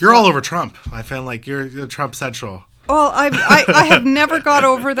You're all over Trump. I feel like you're Trump central. Well, I have never got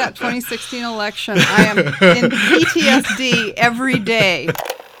over that 2016 election. I am in PTSD every day.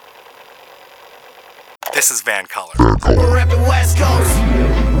 This is Van Color. We're at the West Coast.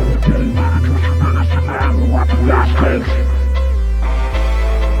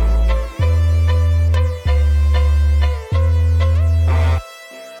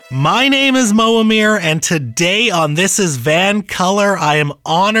 My name is Mo Amir, and today on This is Van Color, I am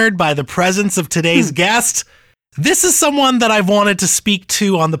honored by the presence of today's guest. This is someone that I've wanted to speak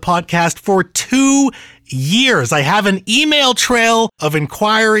to on the podcast for 2 years. I have an email trail of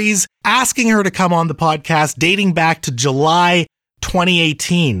inquiries asking her to come on the podcast dating back to July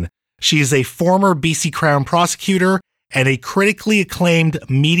 2018. She is a former BC Crown prosecutor and a critically acclaimed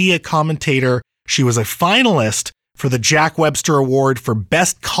media commentator. She was a finalist for the Jack Webster Award for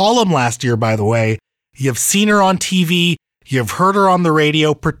Best Column last year, by the way. You've seen her on TV. You've heard her on the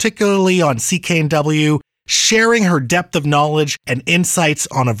radio, particularly on CKNW, sharing her depth of knowledge and insights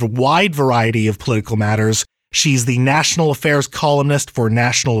on a wide variety of political matters. She's the National Affairs Columnist for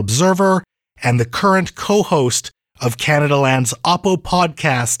National Observer and the current co-host of CANADALAND's OPPO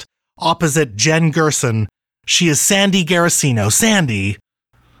podcast opposite Jen Gerson. She is Sandy Garossino. Sandy,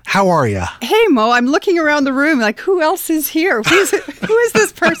 how are you? Hey, Mo, I'm looking around the room like, who else is here? Who is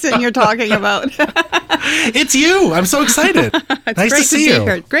this person you're talking about? It's you. I'm so excited. Nice to see you.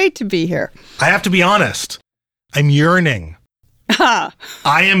 Here. Great to be here. I have to be honest. I'm yearning. I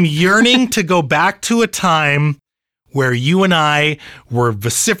am yearning to go back to a time where you and I were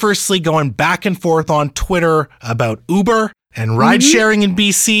vociferously going back and forth on Twitter about Uber and ride sharing in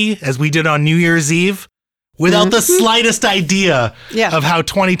BC as we did on New Year's Eve without the slightest idea of how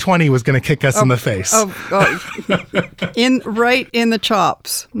 2020 was going to kick us in the face. Right in the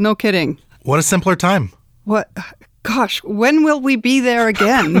chops. No kidding. What a simpler time. What? Gosh, when will we be there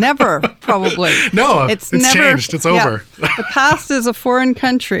again? Never, probably. No, it's never changed. It's over. The past is a foreign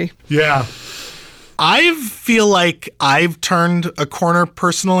country. Yeah. I feel like I've turned a corner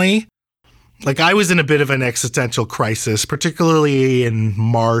personally. Like I was in a bit of an existential crisis, particularly in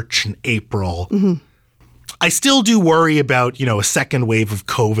March and April. Mm-hmm. I still do worry about, a second wave of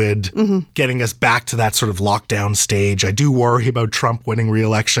COVID getting us back to that sort of lockdown stage. I do worry about Trump winning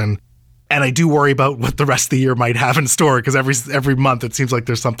re-election. And I do worry about what the rest of the year might have in store because every month it seems like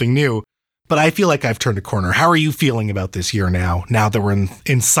there's something new. But I feel like I've turned a corner. How are you feeling about this year now that we're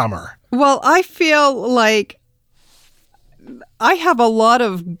in summer? Well, I feel like I have a lot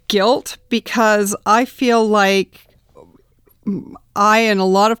of guilt because I feel like I and a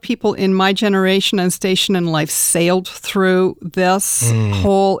lot of people in my generation and station in life sailed through this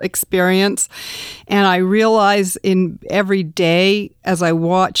whole experience. And I realize in every day as I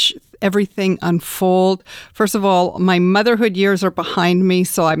watch everything unfold. First of all, my motherhood years are behind me,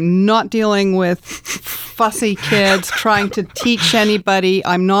 so I'm not dealing with fussy kids trying to teach anybody.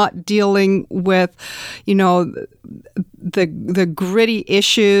 I'm not dealing with, the gritty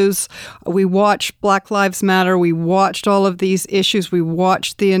issues. We watched Black Lives Matter. We watched all of these issues. We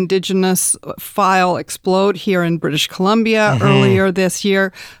watched the Indigenous file explode here in British Columbia earlier this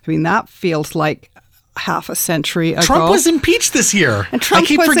year. I mean, that feels like half a century ago. Trump was impeached this year. I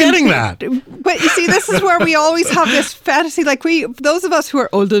keep forgetting that. But you see, this is where we always have this fantasy, like those of us who are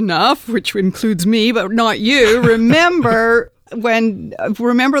old enough, which includes me, but not you, remember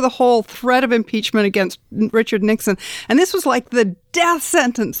the whole threat of impeachment against Richard Nixon. And this was like the death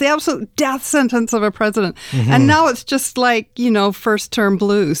sentence, the absolute death sentence of a president. And now it's just like, first term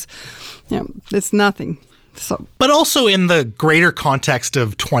blues. It's nothing. So, but also in the greater context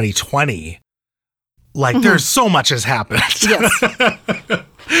of 2020, there's so much has happened. Yes.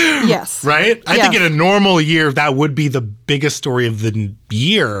 Yes. Right? I think in a normal year, that would be the biggest story of the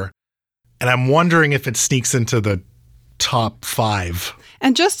year. And I'm wondering if it sneaks into the top 5.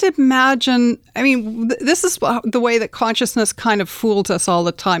 And just imagine, this is the way that consciousness kind of fools us all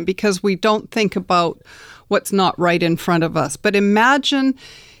the time because we don't think about what's not right in front of us. But imagine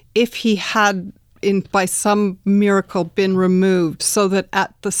if he had by some miracle been removed so that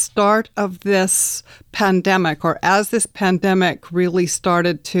at the start of this pandemic or as this pandemic really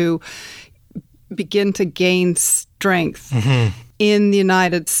started to begin to gain strength in the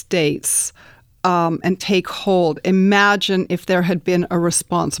United States and take hold, imagine if there had been a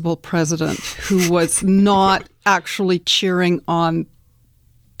responsible president who was not actually cheering on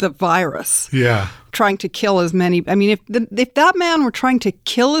the virus. Yeah. Trying to kill as many. If that man were trying to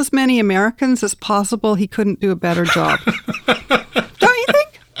kill as many Americans as possible, he couldn't do a better job. Don't you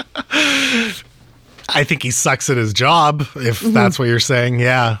think? I think he sucks at his job, if that's what you're saying.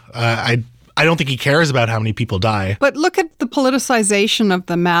 Yeah. I don't think he cares about how many people die. But look at the politicization of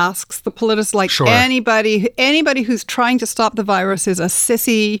the masks. Sure. Anybody who's trying to stop the virus is a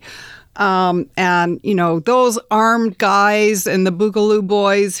sissy. And, those armed guys and the Boogaloo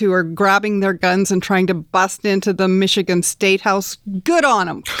boys who are grabbing their guns and trying to bust into the Michigan State House, good on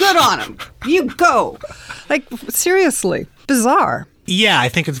them. Good on them. You go. Like, seriously, bizarre. Yeah, I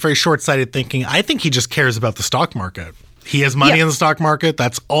think it's very short-sighted thinking. I think he just cares about the stock market. He has money in the stock market.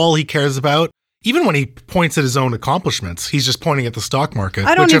 That's all he cares about. Even when he points at his own accomplishments, he's just pointing at the stock market.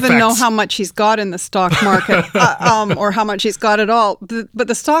 I don't even know how much he's got in the stock market or how much he's got at all. But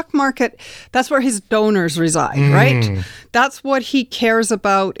the stock market, that's where his donors reside, right? That's what he cares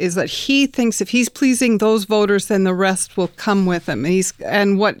about, is that he thinks if he's pleasing those voters, then the rest will come with him.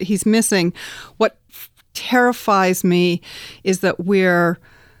 And what he's missing, what terrifies me, is that we're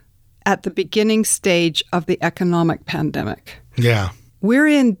at the beginning stage of the economic pandemic. Yeah. We're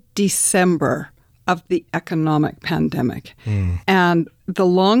in December of the economic pandemic. And the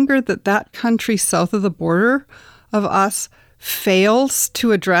longer that country south of the border of us fails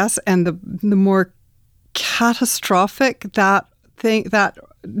to address, and the more catastrophic that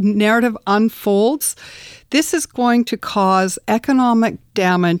narrative unfolds, this is going to cause economic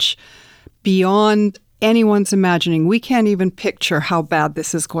damage beyond anyone's imagining. We can't even picture how bad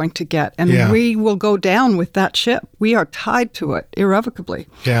this is going to get. And we will go down with that ship. We are tied to it irrevocably.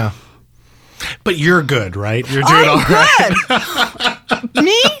 Yeah. But you're good, right? You're doing all right.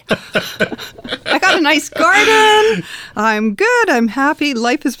 Me? I got a nice garden. I'm good. I'm happy.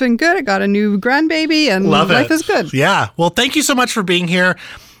 Life has been good. I got a new grandbaby and life is good. Yeah. Well, thank you so much for being here.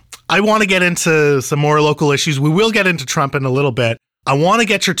 I want to get into some more local issues. We will get into Trump in a little bit. I want to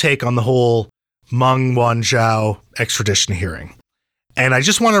get your take on the whole Meng Wanzhou extradition hearing. And I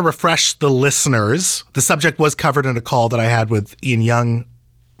just want to refresh the listeners. The subject was covered in a call that I had with Ian Young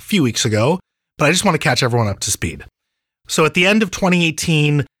a few weeks ago, but I just want to catch everyone up to speed. So at the end of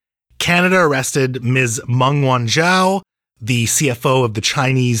 2018, Canada arrested Ms. Meng Wanzhou, the CFO of the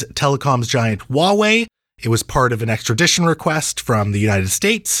Chinese telecoms giant Huawei. It was part of an extradition request from the United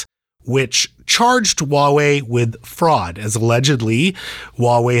States, which charged Huawei with fraud, as allegedly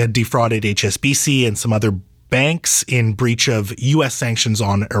Huawei had defrauded HSBC and some other banks in breach of U.S. sanctions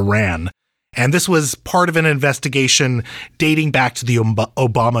on Iran. And this was part of an investigation dating back to the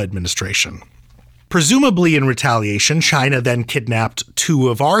Obama administration. Presumably in retaliation, China then kidnapped two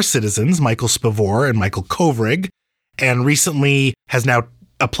of our citizens, Michael Spavor and Michael Kovrig, and recently has now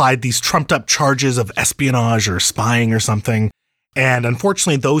applied these trumped-up charges of espionage or spying or something. And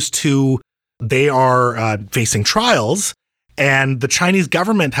unfortunately, those two, they are facing trials. And the Chinese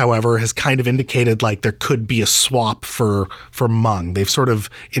government, however, has kind of indicated like there could be a swap for Meng. They've sort of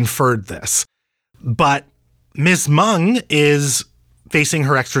inferred this. But Ms. Meng is facing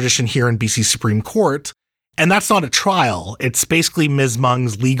her extradition here in BC Supreme Court. And that's not a trial. It's basically Ms.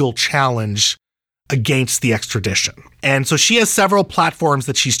 Meng's legal challenge against the extradition. And so she has several platforms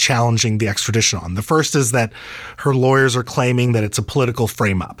that she's challenging the extradition on. The first is that her lawyers are claiming that it's a political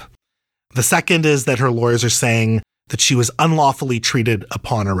frame-up. The second is that her lawyers are saying that she was unlawfully treated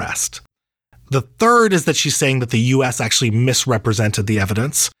upon arrest. The third is that she's saying that the U.S. actually misrepresented the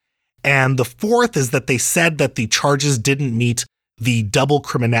evidence. And the fourth is that they said that the charges didn't meet the double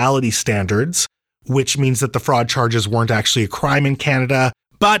criminality standards, which means that the fraud charges weren't actually a crime in Canada.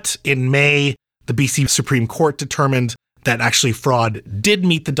 But in May, the BC Supreme Court determined that actually fraud did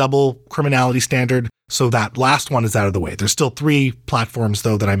meet the double criminality standard. So that last one is out of the way. There's still three platforms,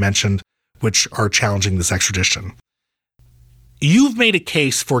 though, that I mentioned, which are challenging this extradition. You've made a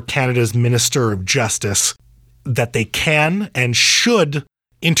case for Canada's Minister of Justice that they can and should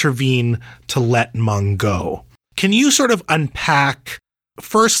intervene to let Meng go. Can you sort of unpack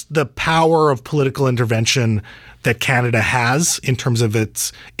first the power of political intervention that Canada has in terms of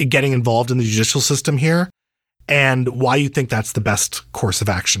its getting involved in the judicial system here, and why you think that's the best course of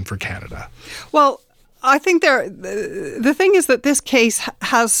action for Canada? Well, I think the thing is that this case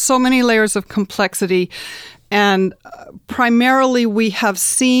has so many layers of complexity, and primarily we have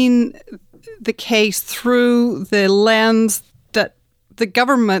seen the case through the lens that the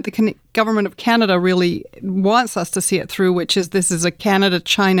government of Canada really wants us to see it through, which is this is a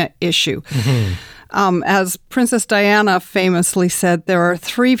Canada-China issue. Mm-hmm. As Princess Diana famously said, there are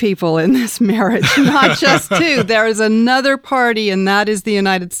 3 people in this marriage, not just 2. There is another party, and that is the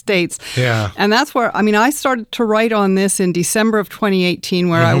United States. Yeah. And that's where, I started to write on this in December of 2018,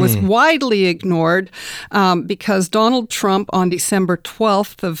 where I was widely ignored because Donald Trump on December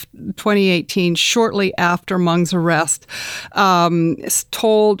 12th of 2018, shortly after Meng's arrest,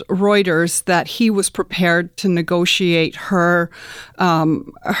 told Reuters that he was prepared to negotiate her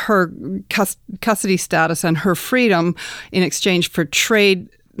custody status and her freedom in exchange for trade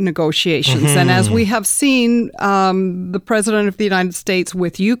negotiations. And as we have seen, the President of the United States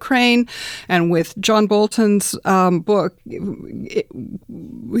with Ukraine and with John Bolton's book and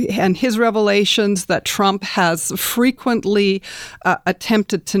his revelations that Trump has frequently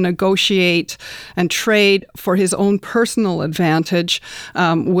attempted to negotiate and trade for his own personal advantage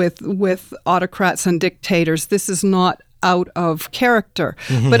with autocrats and dictators. This is not out of character.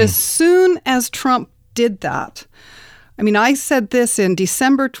 But as soon as Trump did that, I said this in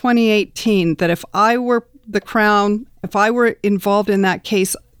December 2018, that if I were the Crown, if I were involved in that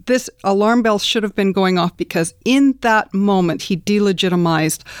case, this alarm bell should have been going off, because in that moment, he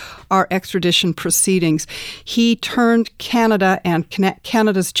delegitimized our extradition proceedings. He turned Canada and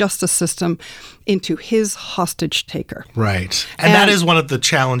Canada's justice system into his hostage taker. Right. And that is one of the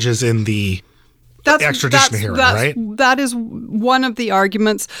challenges in the extradition hearing, right? That is one of the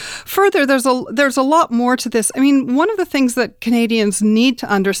arguments. Further, there's a lot more to this. One of the things that Canadians need to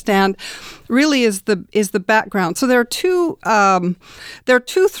understand really is the background. So there are two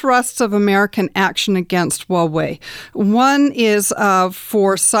thrusts of American action against Huawei. One is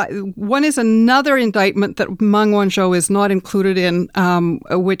another indictment that Meng Wanzhou is not included in,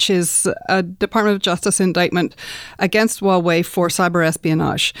 which is a Department of Justice indictment against Huawei for cyber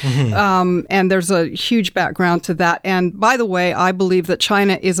espionage. And there's a huge background to that. And by the way, I believe that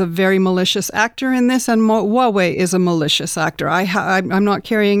China is a very malicious actor in this, and Huawei is a malicious actor. I'm not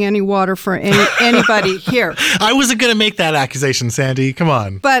carrying any water for anybody here. I wasn't going to make that accusation, Sandy. Come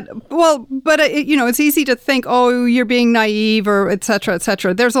on. But it's easy to think, oh, you're being naive, or et cetera, et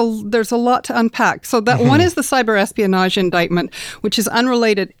cetera. There's a lot to unpack. So that one is the cyber espionage indictment, which is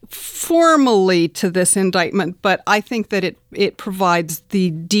unrelated formally to this indictment, but I think that it provides the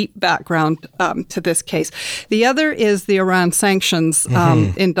deep background to this case. The other is the Iran sanctions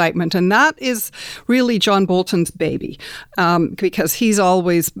indictment, and that is really John Bolton's baby, because he's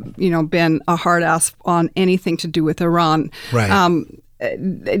always, been a hard ass on anything to do with Iran. Right.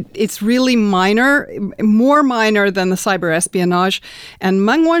 It's really minor, more minor than the cyber espionage, and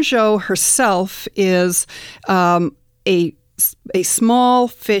Meng Wanzhou herself is a small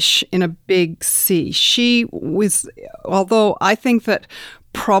fish in a big sea. She was, although I think that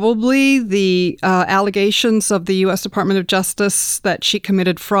probably the allegations of the U.S. Department of Justice that she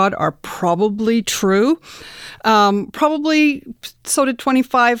committed fraud are probably true. Probably so did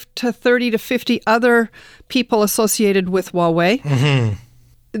 25 to 30 to 50 other people associated with Huawei.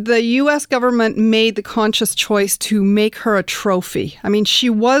 The U.S. government made the conscious choice to make her a trophy. She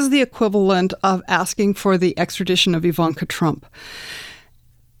was the equivalent of asking for the extradition of Ivanka Trump.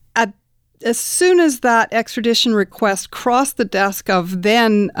 As soon as that extradition request crossed the desk of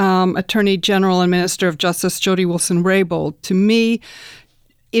then Attorney General and Minister of Justice Jody Wilson-Raybould, to me,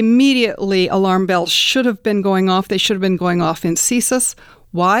 immediately alarm bells should have been going off. They should have been going off in CSIS.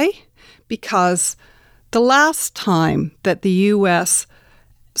 Why? Because the last time that the U.S.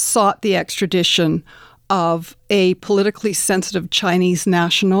 sought the extradition of a politically sensitive Chinese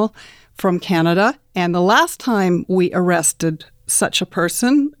national from Canada, and the last time we arrested such a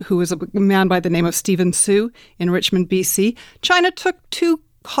person, who was a man by the name of Stephen Su in Richmond, BC, China took 2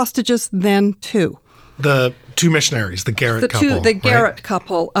 hostages then too. The 2 missionaries, the Garrett couple. The Garrett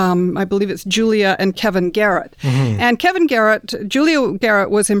couple. I believe it's Julia and Kevin Garrett. And Julia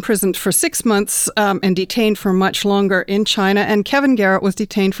Garrett was imprisoned for 6 months and detained for much longer in China. And Kevin Garrett was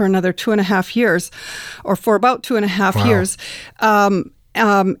detained for another 2.5 years, or for about 2.5 years.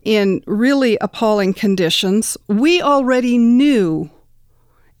 In really appalling conditions. We already knew,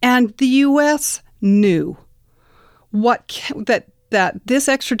 and the U.S. knew, that this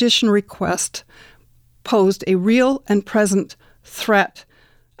extradition request posed a real and present threat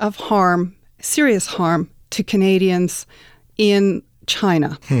of harm, serious harm, to Canadians in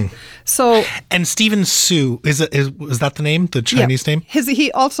China. So, and Stephen Su, is that the name, the Chinese name?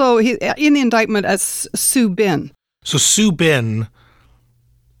 He also in the indictment as Su Bin. So Su Bin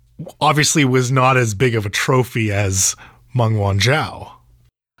obviously was not as big of a trophy as Meng Wanzhou.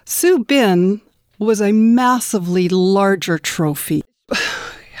 Su Bin was a massively larger trophy.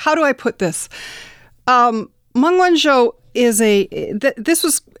 How do I put this? Meng Wanzhou is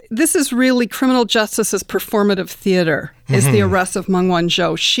this is really criminal justice as performative theater. Is the arrest of Meng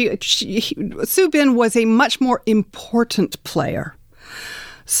Wanzhou. Su Bin was a much more important player.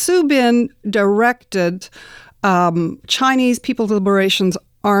 Su Bin directed Chinese People's Liberation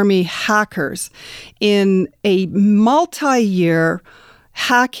Army hackers in a multi-year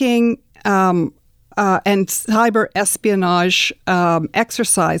hacking and cyber espionage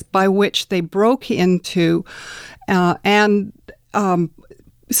exercise by which they broke into and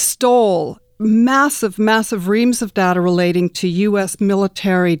stole massive reams of data relating to U.S.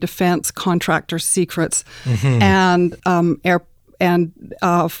 military defense contractor secrets and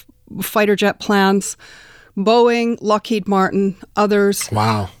fighter jet plans. Boeing, Lockheed Martin, others.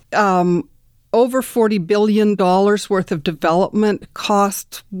 Wow. Over $40 billion worth of development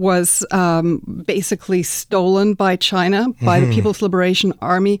cost was basically stolen by China, by the People's Liberation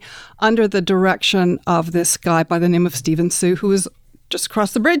Army, under the direction of this guy by the name of Stephen Su, who was just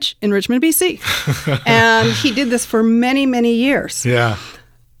across the bridge in Richmond, BC. And he did this for many, many years. Yeah.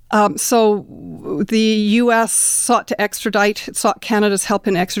 So the U.S. sought Canada's help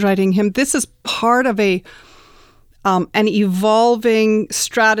in extraditing him. This is part of an evolving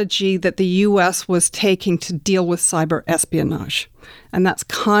strategy that the U.S. was taking to deal with cyber espionage. And that's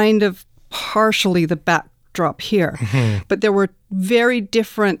kind of partially the backdrop here. But there were very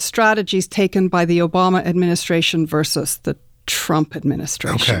different strategies taken by the Obama administration versus the Trump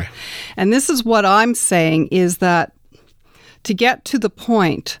administration. Okay. And this is what I'm saying is that to get to the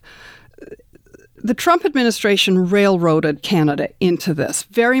point, the Trump administration railroaded Canada into this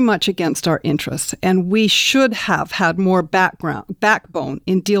very much against our interests, and we should have had more backbone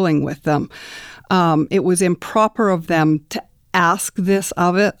in dealing with them. It was improper of them to ask this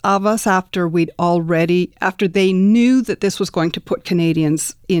of us after they knew that this was going to put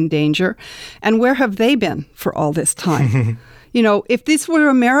Canadians in danger. And where have they been for all this time? You know, if these were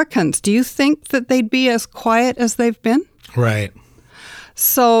Americans, do you think that they'd be as quiet as they've been? Right.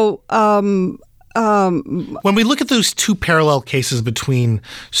 So when we look at those two parallel cases between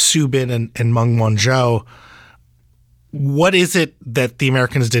Su Bin and Meng Wanzhou, what is it that the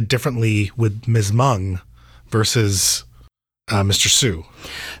Americans did differently with Ms. Meng versus Mr. Su?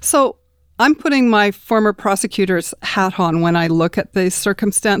 So I'm putting my former prosecutor's hat on when I look at these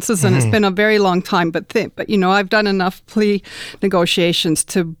circumstances, and it's been a very long time. But you know, I've done enough plea negotiations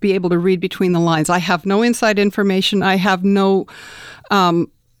to be able to read between the lines. I have no inside information. I have no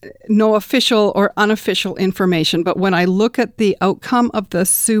official or unofficial information. But when I look at the outcome of the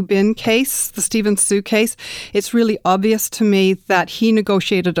Su Bin case, the Stephen Su case, it's really obvious to me that he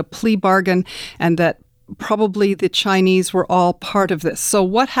negotiated a plea bargain and that probably the Chinese were all part of this. So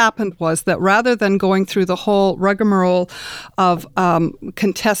what happened was that rather than going through the whole rigmarole of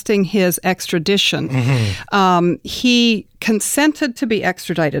contesting his extradition, he consented to be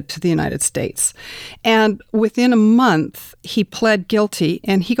extradited to the United States. And within a month, he pled guilty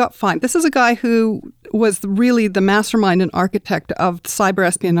and he got fined. This is a guy who was really the mastermind and architect of cyber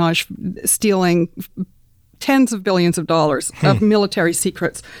espionage, stealing tens of billions of dollars of military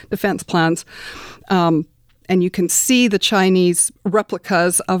secrets, defense plans. And you can see the Chinese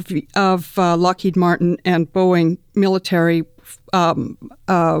replicas of Lockheed Martin and Boeing military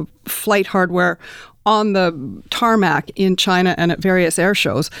flight hardware on the tarmac in China and at various air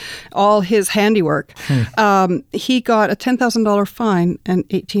shows, all his handiwork. He got a $10,000 fine and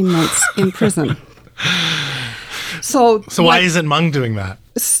 18 months in prison. So why isn't Meng doing that?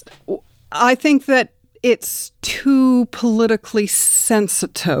 I think that it's too politically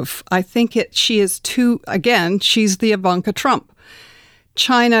sensitive. I think she's the Ivanka Trump.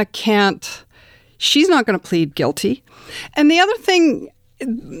 China she's not going to plead guilty. And the other thing,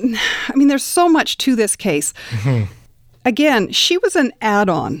 I mean, there's so much to this case. Again, she was an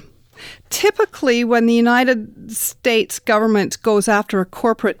add-on. Typically, when the United States government goes after a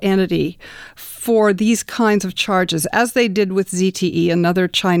corporate entity for these kinds of charges, as they did with ZTE, another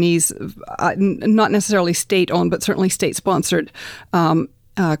Chinese, not necessarily state-owned, but certainly state-sponsored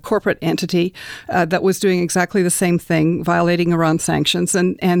corporate entity that was doing exactly the same thing, violating Iran sanctions,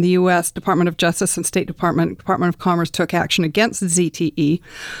 and the U.S. Department of Justice and State Department of Commerce took action against ZTE.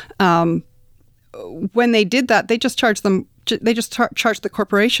 When they did that, they just charged them. They just charged the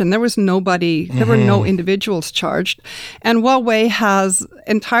corporation. There was nobody. There were no individuals charged. And Huawei has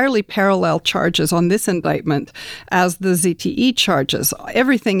entirely parallel charges on this indictment as the ZTE charges.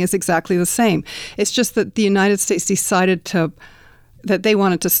 Everything is exactly the same. It's just that the United States decided that they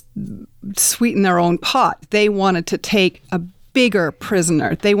wanted to sweeten their own pot. They wanted to take a bigger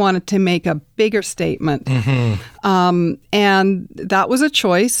prisoner. They wanted to make a bigger statement. And that was a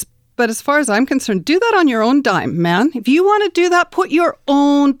choice. But as far as I'm concerned, do that on your own dime, man. If you want to do that, put your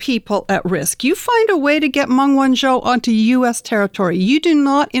own people at risk. You find a way to get Meng Wanzhou onto U.S. territory. You do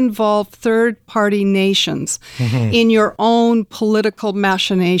not involve third-party nations in your own political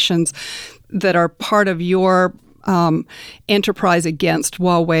machinations that are part of your enterprise against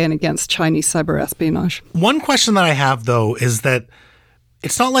Huawei and against Chinese cyber espionage. One question that I have, though, is that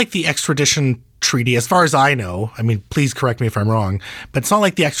it's not like the extradition treaty, as far as I know, I mean, please correct me if I'm wrong, but it's not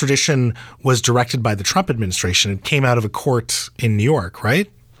like the extradition was directed by the Trump administration. It came out of a court in New York, right?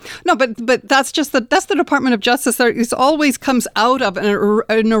 No, but that's just that's the Department of Justice. It always comes out of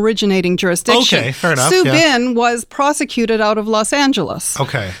an originating jurisdiction. Okay, fair enough. Su Bin was prosecuted out of Los Angeles.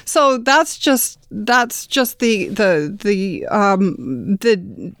 Okay, so that's just the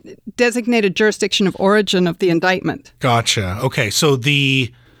designated jurisdiction of origin of the indictment. Gotcha. Okay, so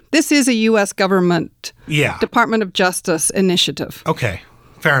this is a U.S. government Department of Justice initiative. Okay,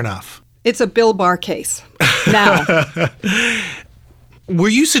 fair enough. It's a Bill Barr case now. Were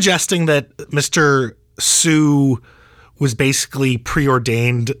you suggesting that Mr. Su was basically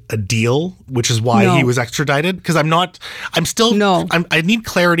preordained a deal, which is why he was extradited? Because I need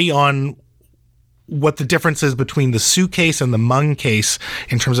clarity on what the difference is between the Su case and the Meng case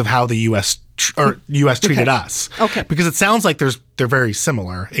in terms of how the U.S. treated us. Okay. Because it sounds like they're very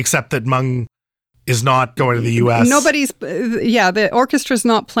similar, except that Meng is not going to the U.S. The orchestra's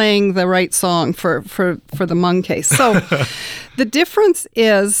not playing the right song for the Meng case. So the difference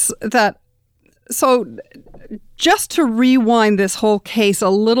is that, just to rewind this whole case a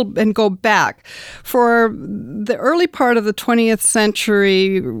little and go back, for the early part of the 20th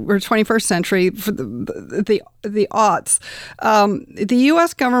century or 21st century, for the aughts, the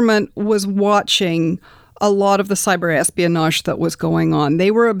U.S. government was watching a lot of the cyber espionage that was going on.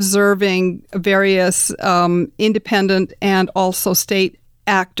 They were observing various independent and also state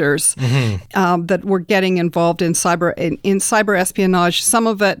actors that were getting involved in cyber espionage. Some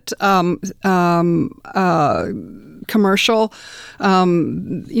of it commercial.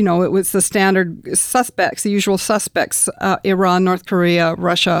 It was the standard suspects, the usual suspects: Iran, North Korea,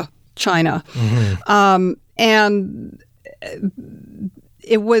 Russia, China, and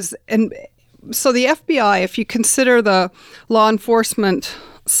it was So the FBI, if you consider the law enforcement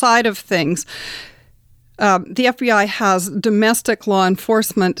side of things, the FBI has domestic law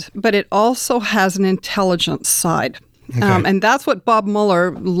enforcement, but it also has an intelligence side. Okay. And that's what Bob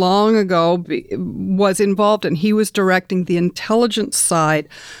Mueller long ago was involved in. He was directing the intelligence side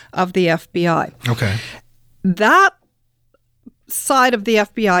of the FBI. Okay. That side of the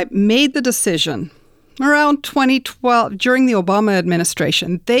FBI made the decision around 2012, during the Obama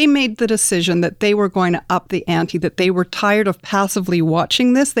administration. They made the decision that they were going to up the ante, that they were tired of passively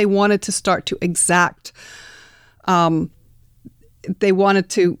watching this. They wanted to start to exact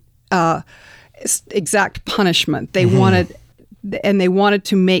punishment. They wanted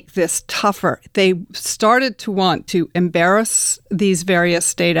to make this tougher. They started to want to embarrass these various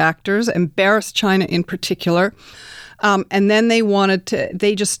state actors, embarrass China in particular. And then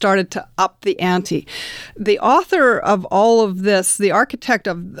they just started to up the ante. The author of all of this, the architect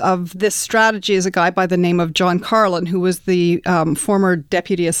of this strategy, is a guy by the name of John Carlin, who was the former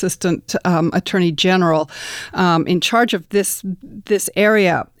Deputy Assistant Attorney General in charge of this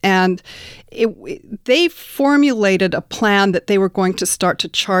area. And they formulated a plan that they were going to start to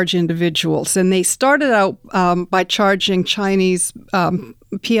charge individuals. And they started out by charging Chinese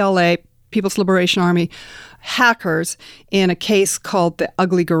PLA, People's Liberation Army, hackers in a case called the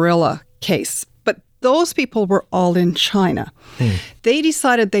Ugly Gorilla case. But those people were all in China. They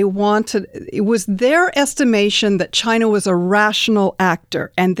decided it was their estimation that China was a rational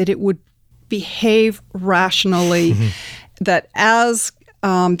actor and that it would behave rationally, that as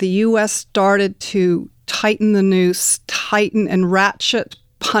the U.S. started to tighten the noose, tighten and ratchet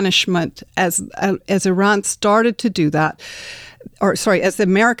punishment as Iran started to do that, as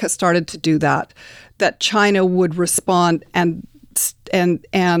America started to do that China would respond and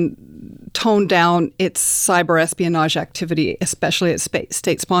tone down its cyber espionage activity, especially its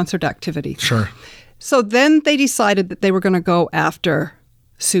state-sponsored activity. Sure. So then they decided that they were going to go after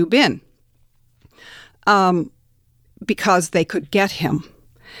Su Bin because they could get him.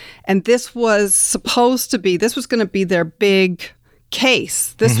 And this was going to be their big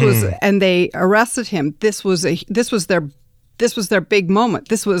case. And they arrested him. This was their big moment.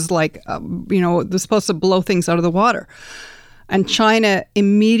 This was like, it was supposed to blow things out of the water. And China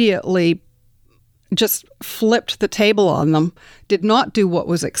immediately just flipped the table on them, did not do what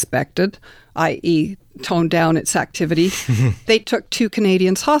was expected, i.e. toned down its activity. They took 2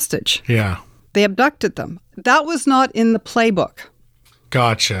 Canadians hostage. Yeah. They abducted them. That was not in the playbook.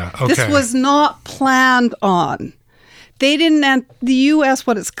 Gotcha. Okay. This was not planned on. They didn't. The U.S.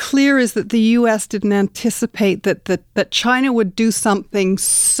 What is clear is that the U.S. didn't anticipate that China would do something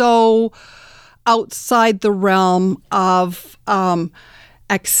so outside the realm of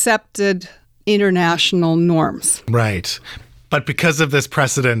accepted international norms. Right. But because of this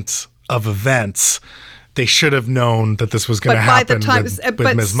precedent of events, they should have known that this was going to happen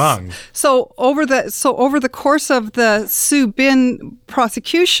with Ms. Meng. So over the course of the Su Bin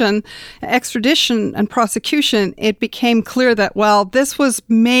prosecution, extradition and prosecution, it became clear that, well, this was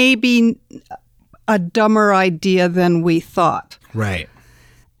maybe a dumber idea than we thought. Right.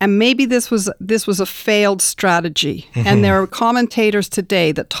 And maybe this was a failed strategy. Mm-hmm. And there are commentators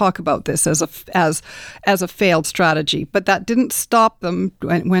today that talk about this as a failed strategy. But that didn't stop them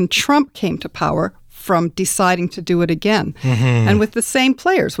when Trump came to power from deciding to do it again. Mm-hmm. And with the same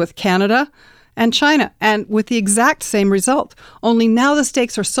players, with Canada and China, and with the exact same result. Only now the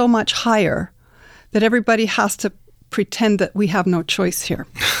stakes are so much higher that everybody has to pretend that we have no choice here.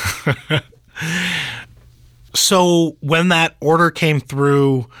 So when that order came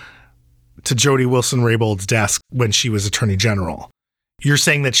through to Jody Wilson-Raybould's desk when she was Attorney General, you're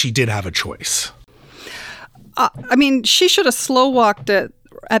saying that she did have a choice? I mean, she should have slow-walked it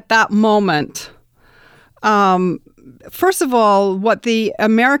at that moment. First of all, what the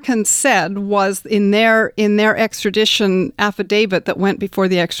Americans said was in their extradition affidavit that went before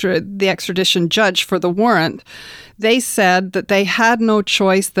the extradition judge for the warrant, they said that they had no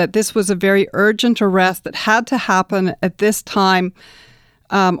choice, that this was a very urgent arrest that had to happen at this time,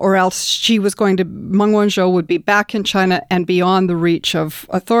 or else Meng Wanzhou would be back in China and beyond the reach of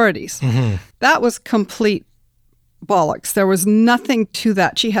authorities. Mm-hmm. That was complete bollocks. There was nothing to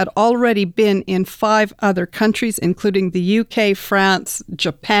that. She had already been in 5 other countries, including the UK, France,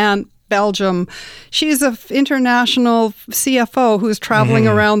 Japan, Belgium. She's an international CFO who's traveling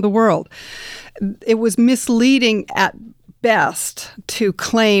around the world. It was misleading at best to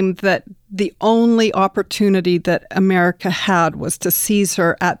claim that the only opportunity that America had was to seize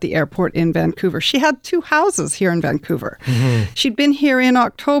her at the airport in Vancouver. She had 2 houses here in Vancouver. Mm-hmm. She'd been here in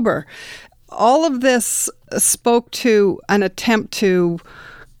October. All of this spoke to an attempt to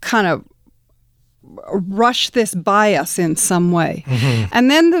kind of rush this by us in some way. Mm-hmm.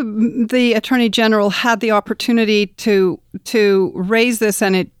 And then the Attorney General had the opportunity to raise this,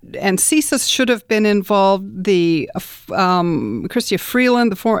 and CSIS should have been involved. The Chrystia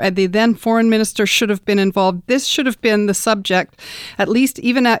Freeland, the then foreign minister, should have been involved. This should have been the subject, at least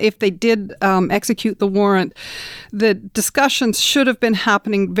even if they did execute the warrant. The discussions should have been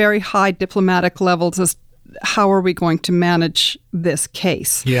happening very high diplomatic levels as how are we going to manage this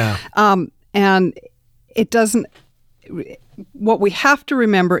case. Yeah. And it doesn't. What we have to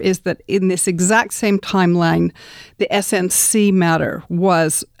remember is that in this exact same timeline, the SNC matter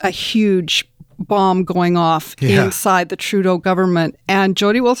was a huge bomb going off inside the Trudeau government. And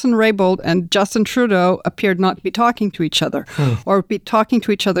Jody Wilson-Raybould and Justin Trudeau appeared not to be talking to each other or be talking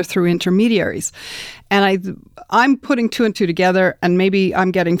to each other through intermediaries. And I'm putting 2 and 2 together, and maybe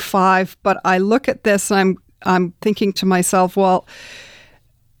I'm getting 5, but I look at this and I'm thinking to myself, well,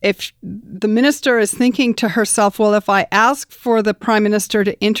 if the minister is thinking to herself, well, if I ask for the prime minister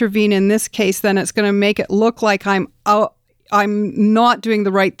to intervene in this case, then it's going to make it look like I'm not doing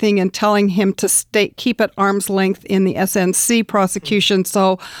the right thing and telling him to keep at arm's length in the SNC prosecution.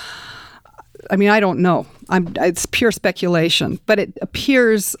 So, I mean, I don't know. It's pure speculation. But it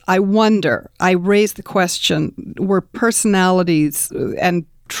appears, I raise the question, were personalities and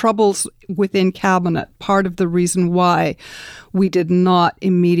troubles within cabinet part of the reason why we did not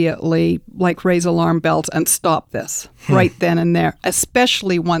immediately raise alarm bells and stop this right then and there,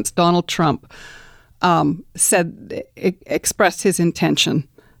 especially once Donald Trump expressed his intention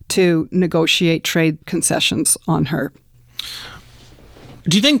to negotiate trade concessions on her.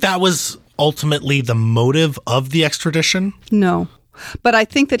 Do you think that was ultimately the motive of the extradition? No, but I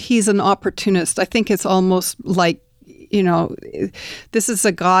think that he's an opportunist. I think it's almost like, this is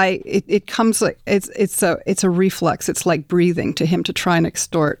a guy, it comes like, it's a reflex. It's like breathing to him to try and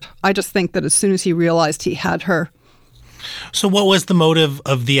extort. I just think that as soon as he realized he had her. So what was the motive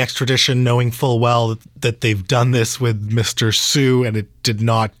of the extradition, knowing full well that they've done this with Mr. Su and it did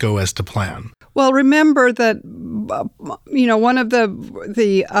not go as to plan? Well, remember that, one of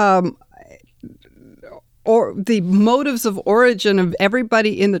the motives of origin of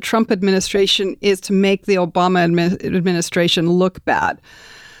everybody in the Trump administration is to make the Obama administration look bad.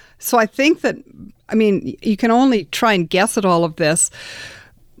 So I think that, you can only try and guess at all of this.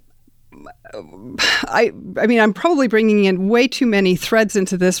 I mean, I'm probably bringing in way too many threads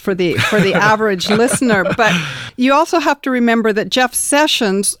into this for the average listener, but you also have to remember that Jeff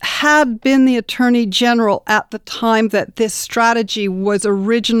Sessions had been the Attorney General at the time that this strategy was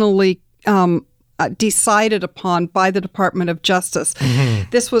originally decided upon by the Department of Justice. Mm-hmm.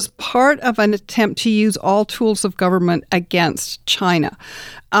 This was part of an attempt to use all tools of government against China.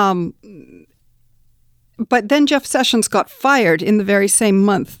 But then Jeff Sessions got fired in the very same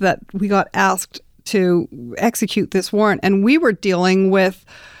month that we got asked to execute this warrant. And we were dealing with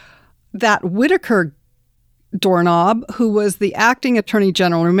that Whitaker doorknob, who was the acting Attorney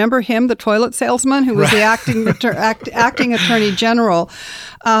General. Remember him, the toilet salesman, who was the acting Attorney General.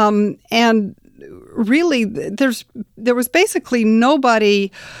 And really, there was basically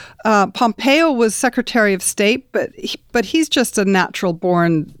nobody. Pompeo was Secretary of State, but he's just a natural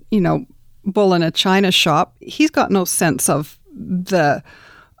born, bull in a china shop. He's got no sense of the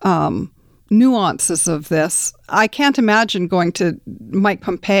nuances of this. I can't imagine going to Mike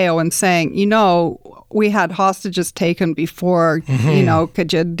Pompeo and saying, we had hostages taken before,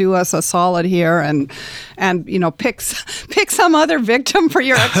 could you do us a solid here and pick some other victim for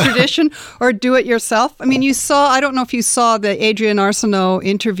your extradition or do it yourself? I mean, I don't know if you saw the Adrian Arsenault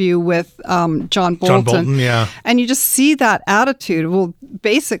interview with John Bolton. John Bolton, yeah. And you just see that attitude. Well,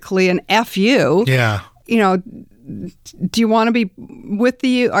 basically an F you. Yeah. Do you want to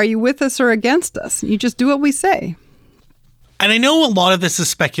be are you with us or against us? You just do what we say. And I know a lot of this is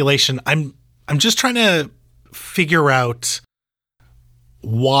speculation. I'm just trying to figure out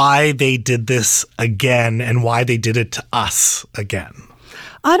why they did this again and why they did it to us again.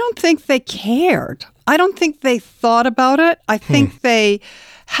 I don't think they cared. I don't think they thought about it. I think they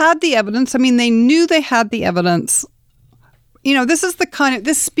had the evidence. I mean, they knew they had the evidence.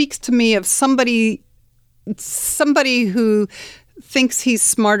 This speaks to me of somebody who thinks he's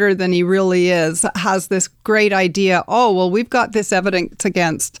smarter than he really is, has this great idea. Oh, well, we've got this evidence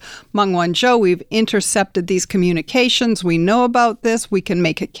against Meng Wanzhou. We've intercepted these communications. We know about this. We can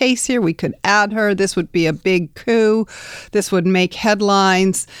make a case here. We could add her. This would be a big coup. This would make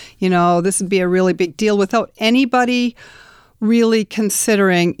headlines. This would be a really big deal without anybody really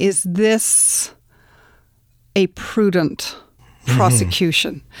considering, is this a prudent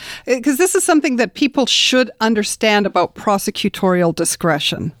prosecution? Because this is something that people should understand about prosecutorial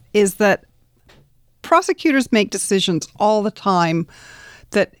discretion, is that prosecutors make decisions all the time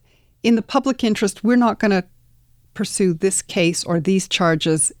that in the public interest, we're not going to pursue this case or these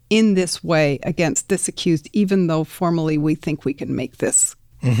charges in this way against this accused, even though formally we think we can make this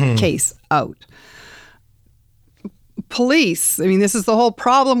case out. Police, I mean, this is the whole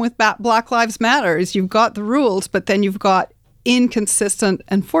problem with Black Lives Matter, is you've got the rules, but then you've got inconsistent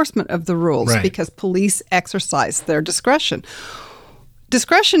enforcement of the rules because police exercise their discretion.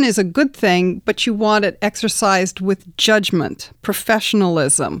 Discretion is a good thing, but you want it exercised with judgment,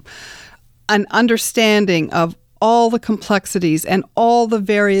 professionalism, an understanding of all the complexities and all the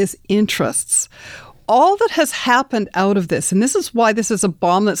various interests. All that has happened out of this, and this is why this is a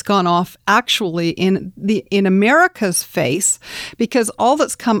bomb that's gone off actually in America's face, because all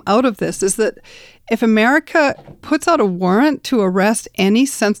that's come out of this is that if America puts out a warrant to arrest any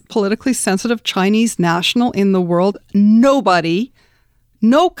politically sensitive Chinese national in the world, no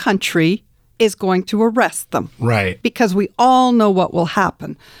country is going to arrest them. Right. Because we all know what will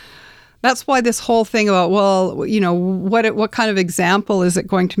happen. That's why this whole thing about, what kind of example is it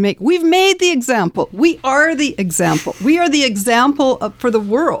going to make? We've made the example. We are the example. We are the example for the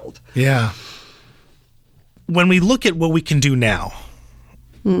world. Yeah. When we look at what we can do now,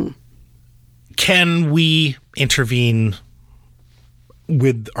 can we intervene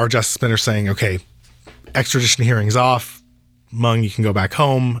with our justice minister saying, okay, extradition hearings off, Meng, you can go back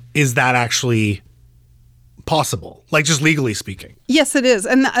home? Is that actually possible, like just legally speaking? Yes, it is,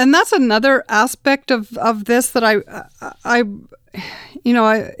 and that's another aspect of this that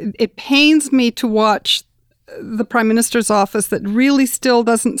it pains me to watch the Prime Minister's office that really still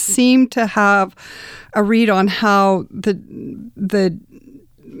doesn't seem to have a read on how the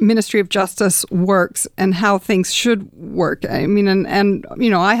Ministry of Justice works and how things should work. I mean, and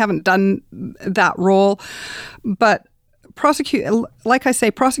I haven't done that role, but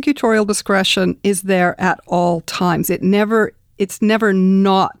prosecutorial discretion is there at all times. It's never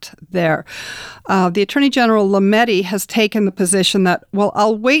not there. The Attorney General Lametti has taken the position that, well,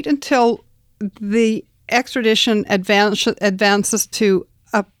 I'll wait until the extradition advances to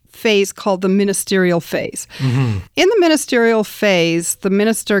a phase called the ministerial phase. In the ministerial phase, the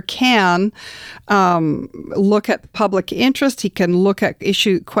minister can look at public interest. He can look at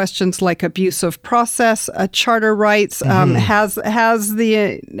issue questions like abuse of process, charter rights. Has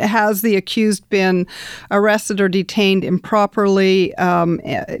the accused been arrested or detained improperly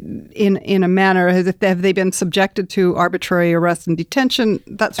in a manner? Have they been subjected to arbitrary arrest and detention?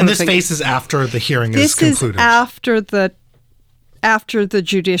 That sort of thing. And this phase is after the hearing is concluded. This is after the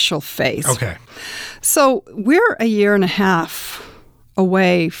judicial phase. Okay. So we're a year and a half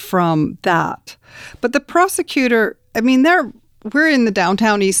away from that. But the prosecutor, I mean, we're in the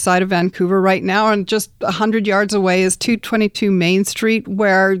downtown east side of Vancouver right now, and just 100 yards away is 222 Main Street,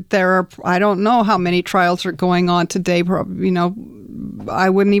 where there are, I don't know how many trials are going on today, I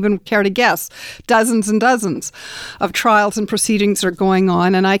wouldn't even care to guess. Dozens and dozens of trials and proceedings are going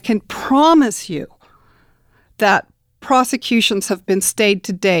on, and I can promise you that prosecutions have been stayed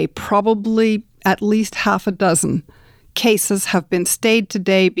today. Probably at least half a dozen cases have been stayed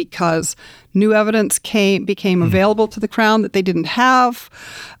today because new evidence became available to the Crown that they didn't have,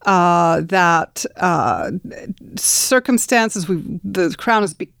 that circumstances, the Crown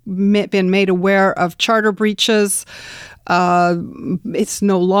has been made aware of charter breaches. It's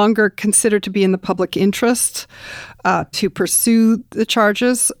no longer considered to be in the public interest to pursue the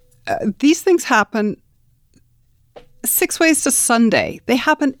charges. These things happen 6 ways to Sunday. They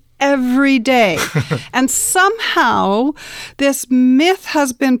happen every day. And somehow this myth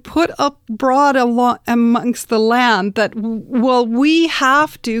has been put up broad amongst the land that, well, we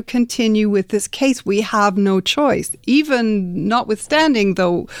have to continue with this case. We have no choice. Even notwithstanding,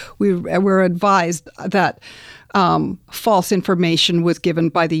 though, we're advised that false information was given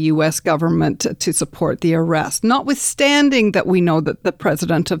by the U.S. government to support the arrest, notwithstanding that we know that the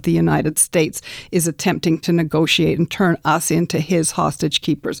President of the United States is attempting to negotiate and turn us into his hostage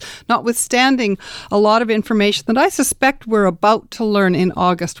keepers, notwithstanding a lot of information that I suspect we're about to learn in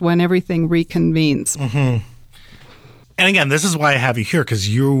August when everything reconvenes. And again, this is why I have you here, because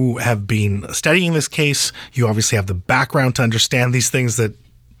you have been studying this case. You obviously have the background to understand these things that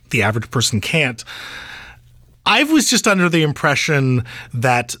the average person can't. I was just under the impression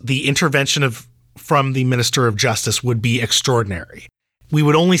that the intervention from the Minister of Justice would be extraordinary. We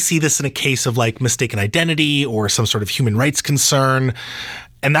would only see this in a case of like mistaken identity or some sort of human rights concern.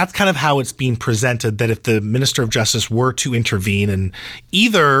 And that's kind of how it's being presented, that if the Minister of Justice were to intervene and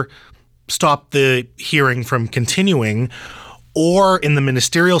either stop the hearing from continuing or in the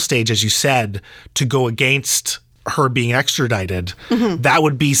ministerial stage, as you said, to go against her being extradited, that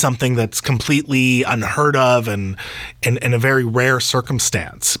would be something that's completely unheard of and a very rare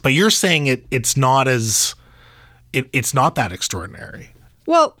circumstance. But you're saying it's not that extraordinary.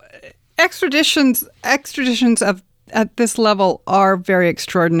 Well, extraditions at this level are very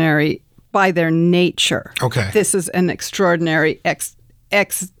extraordinary by their nature. Okay. This is an extraordinary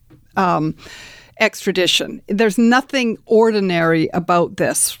extradition. There's nothing ordinary about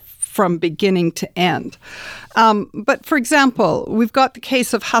this from beginning to end. But for example, we've got the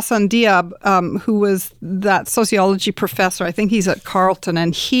case of Hassan Diab, who was that sociology professor. I think he's at Carleton,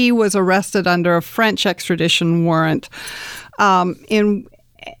 and he was arrested under a French extradition warrant. And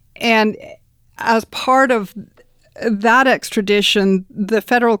as part of that extradition, the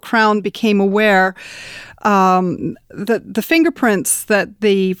federal Crown became aware that the fingerprints that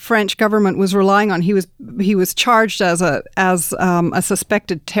the French government was relying on, he was charged as a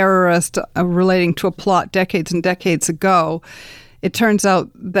suspected terrorist relating to a plot decades and decades ago. It turns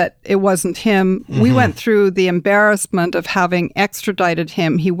out that it wasn't him. We went through the embarrassment of having extradited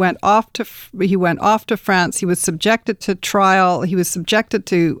him. He went off to France. He was subjected to trial. He was subjected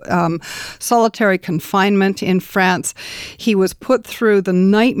to solitary confinement in France. He was put through the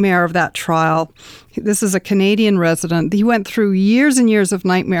nightmare of that trial. This is a Canadian resident. He went through years and years of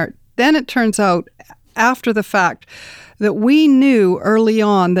nightmare. Then it turns out, after the fact, that we knew early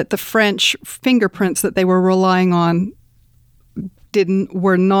on that the French fingerprints that they were relying on did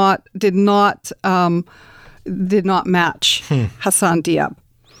not match Hassan Diab,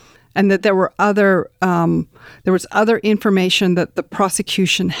 and that there was other information that the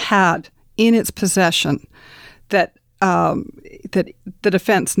prosecution had in its possession that the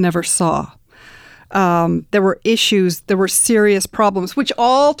defense never saw. There were issues, there were serious problems, which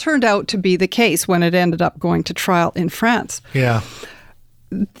all turned out to be the case when it ended up going to trial in France. Yeah.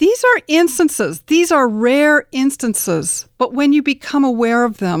 These are instances. These are rare instances. But when you become aware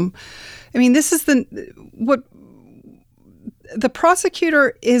of them, I mean, this is what the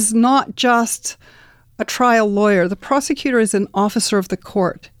prosecutor is not just a trial lawyer. The prosecutor is an officer of the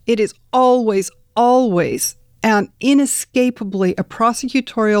court. It is always, always and inescapably a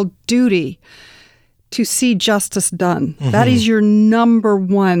prosecutorial duty to see justice done. Mm-hmm. That is your number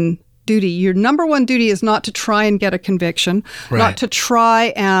one duty. Your number one duty is not to try and get a conviction, not to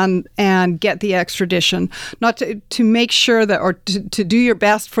try and get the extradition, not to make sure that, or to do your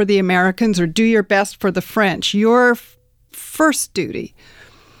best for the Americans or do your best for the French. Your first duty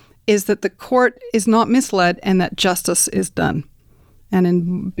is that the court is not misled and that justice is done.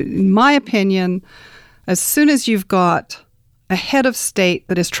 And in my opinion, as soon as you've got a head of state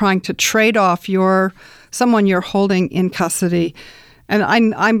that is trying to trade off someone you're holding in custody, and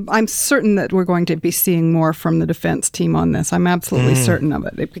I'm certain that we're going to be seeing more from the defense team on this. I'm absolutely certain of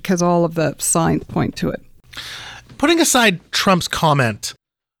it because all of the signs point to it. Putting aside Trump's comment,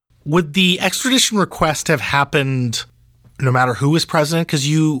 would the extradition request have happened no matter who was president? Because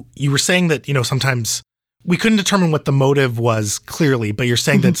you were saying that, sometimes we couldn't determine what the motive was clearly, but you're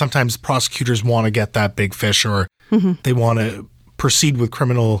saying that sometimes prosecutors want to get that big fish or they want to proceed with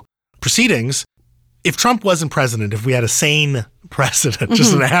criminal proceedings. If Trump wasn't president, if we had a sane president,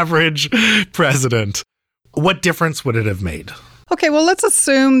 just an average president, what difference would it have made? Okay, well, let's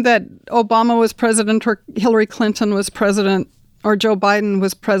assume that Obama was president or Hillary Clinton was president or Joe Biden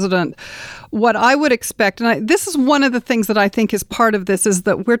was president. What I would expect, and this is one of the things that I think is part of this, is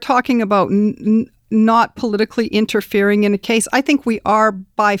that we're talking about not politically interfering in a case. I think we are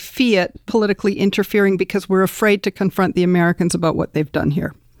by fiat politically interfering because we're afraid to confront the Americans about what they've done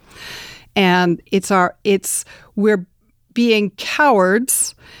here. And we're being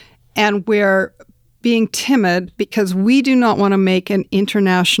cowards and we're being timid because we do not want to make an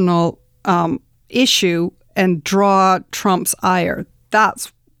international issue and draw Trump's ire.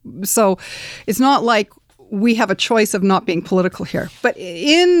 So it's not like we have a choice of not being political here. But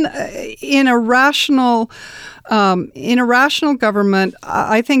in a rational government,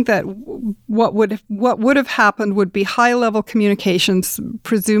 I think that what would have happened would be high-level communications,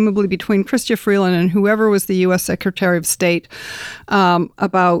 presumably between Chrystia Freeland and whoever was the U.S. Secretary of State,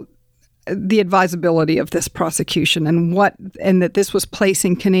 about the advisability of this prosecution and that this was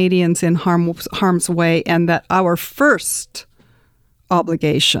placing Canadians in harm's way, and that our first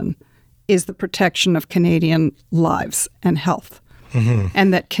obligation is the protection of Canadian lives and health,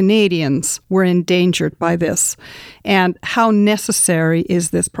 and that Canadians were endangered by this, and how necessary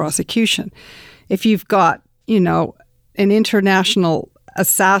is this prosecution. If you've got, an international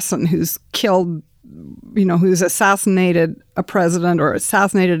assassin who's killed, who's assassinated a president or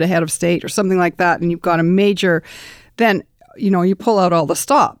assassinated a head of state or something like that, and you've got a major, then, you pull out all the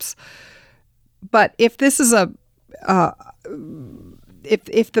stops. But if this is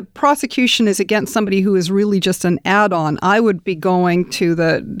if the prosecution is against somebody who is really just an add-on, I would be going to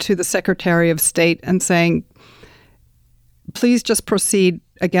the Secretary of State and saying, please just proceed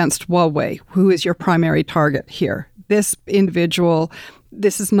against Huawei, who is your primary target here. This individual,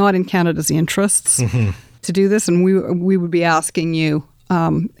 this is not in Canada's interests to do this, and we would be asking you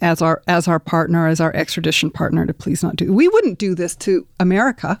as our partner, as our extradition partner, to please not do. We wouldn't do this to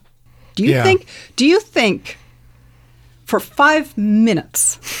America. Do you think? For 5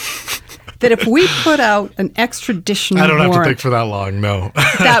 minutes, that if we put out an extradition warrant, I don't have to think for that long, no.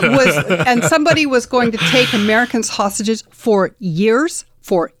 and somebody was going to take Americans hostages for years,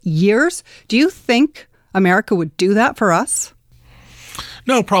 do you think America would do that for us?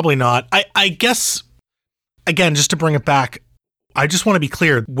 No, probably not. I guess, again, just to bring it back, I just want to be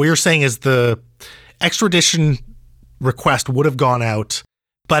clear. What you're saying is the extradition request would have gone out,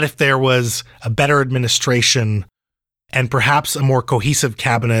 but if there was a better administration and perhaps a more cohesive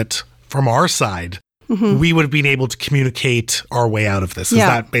cabinet from our side, we would have been able to communicate our way out of this. Is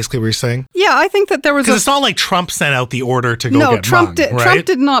that basically what you're saying? Yeah, I think that there was. Because it's not like Trump sent out the order to go get Trump Mung, right? Trump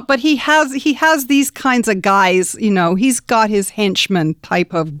did not, but he has these kinds of guys. He's got his henchmen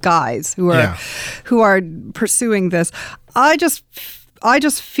type of guys who are pursuing this. I just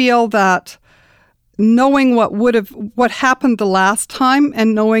feel that knowing what happened the last time,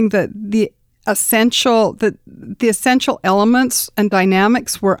 and knowing that the essential elements and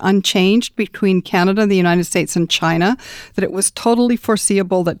dynamics were unchanged between Canada, the United States, and China, that it was totally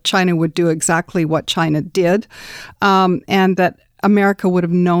foreseeable that China would do exactly what China did, and that America would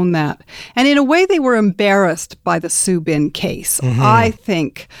have known that. And in a way, they were embarrassed by the Sue Bin case. I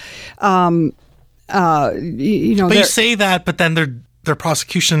think, But you say that, but then their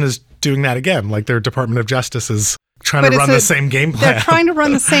prosecution is doing that again. Like their Department of Justice is trying to run the same game plan. They're trying to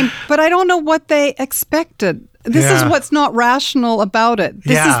run the same, but I don't know what they expected. This is what's not rational about it.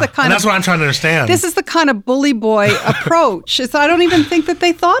 This is the kind that's what I'm trying to understand. This is the kind of bully boy approach. I don't even think that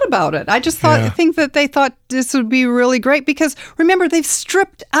they thought about it. I just think that they thought this would be really great because remember, they've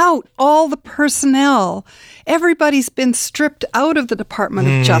stripped out all the personnel. Everybody's been stripped out of the Department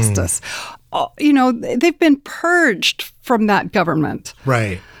of Justice. They've been purged from that government.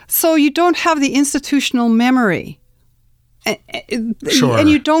 Right. So you don't have the institutional memory. Sure. And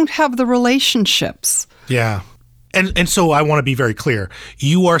you don't have the relationships. Yeah. And so I want to be very clear.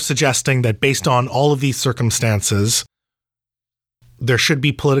 You are suggesting that based on all of these circumstances, there should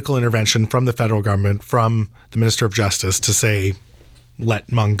be political intervention from the federal government, from the Minister of Justice to say, let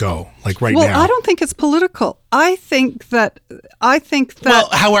Hmong go, like now. Well, I don't think it's political. I think that. Well,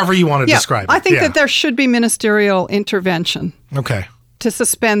 however you want to describe it. I think that there should be ministerial intervention. Okay. To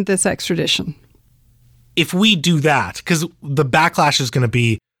suspend this extradition. If we do that, because the backlash is going to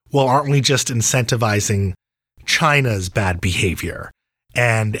be, well, aren't we just incentivizing China's bad behavior?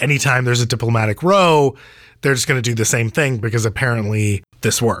 And anytime there's a diplomatic row, they're just going to do the same thing because apparently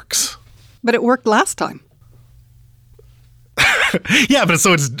this works. But it worked last time. Yeah, but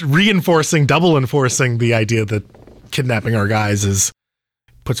so it's double enforcing the idea that kidnapping our guys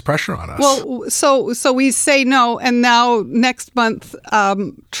puts pressure on us. Well, so we say no, and now next month,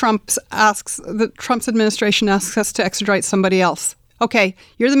 Trump's administration asks us to extradite somebody else. Okay,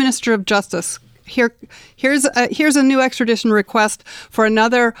 you're the Minister of Justice. Here's a new extradition request for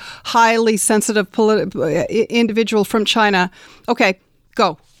another highly sensitive individual from China. Okay,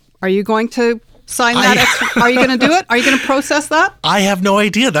 go. Are you going to sign that? Are you going to do it? Are you going to process that? I have no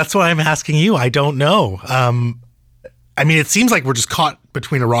idea. That's why I'm asking you. I don't know. I mean, it seems like we're just caught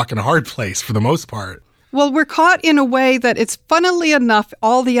between a rock and a hard place for the most part. Well, we're caught in a way that it's funnily enough,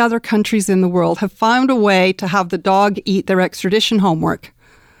 all the other countries in the world have found a way to have the dog eat their extradition homework.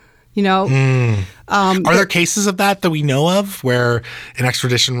 Are there cases of that we know of where an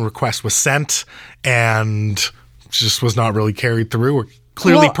extradition request was sent and just was not really carried through, or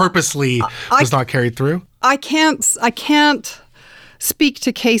clearly purposely was not carried through? I can't speak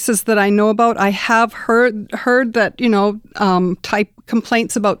to cases that I know about. I have heard that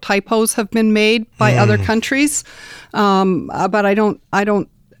complaints about typos have been made by other countries, but I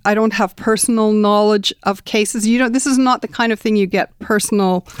don't have personal knowledge of cases. This is not the kind of thing you get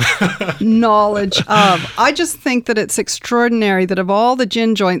personal knowledge of. I just think that it's extraordinary that of all the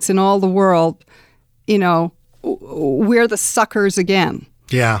gin joints in all the world, we're the suckers again.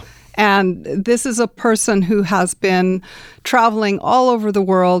 Yeah. And this is a person who has been traveling all over the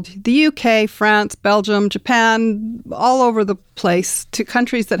world, the UK, France, Belgium, Japan, all over the place, to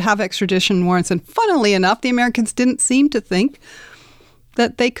countries that have extradition warrants. And funnily enough, the Americans didn't seem to think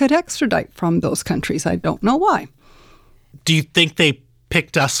that they could extradite from those countries. I don't know why. Do you think they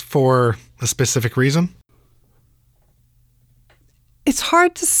picked us for a specific reason? It's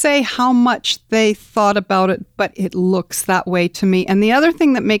hard to say how much they thought about it, but it looks that way to me. And the other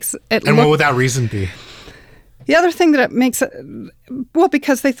thing that makes it And what would that reason be? The other thing that it makes it, well,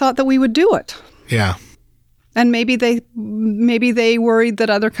 because they thought that we would do it. Yeah. And maybe they worried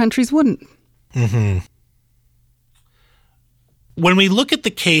that other countries wouldn't. Mm-hmm. When we look at the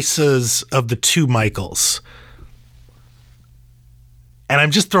cases of the two Michaels, and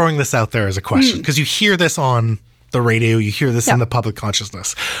I'm just throwing this out there as a question, because you hear this on the radio, you hear this in the public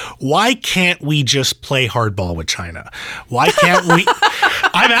consciousness. Why can't we just play hardball with China? Why can't we?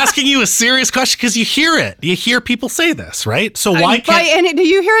 I'm asking you a serious question because you hear it. You hear people say this, right? So why can't... do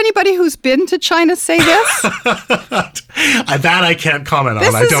you hear anybody who's been to China say this? That I can't comment on.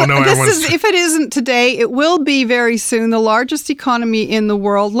 I don't know. If it isn't today, it will be very soon. The largest economy in the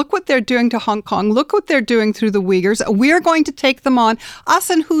world. Look what they're doing to Hong Kong. Look what they're doing through the Uyghurs. We're going to take them on. Us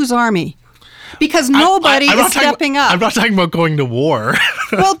and whose army? Because nobody is stepping up. I'm not talking about going to war.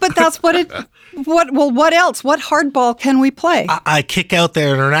 Well, but that's what it... What else? What hardball can we play? I kick out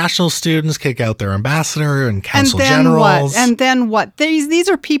their international students, kick out their ambassador and consul generals. And then what? These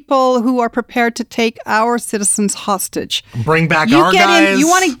are people who are prepared to take our citizens hostage. Bring back our guys. You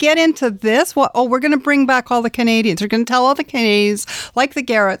want to get into this? What? Oh, we're going to bring back all the Canadians. We're going to tell all the Canadians, like the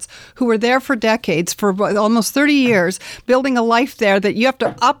Garretts, who were there for decades, for almost 30 years, building a life there, that you have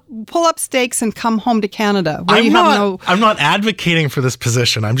to pull up stakes and come home to Canada. I'm not advocating for this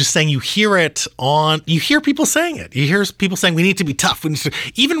position. I'm just saying you hear it you hear people saying it. You hear people saying we need to be tough.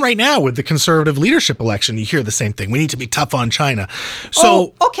 Even right now with the conservative leadership election, you hear the same thing. We need to be tough on China.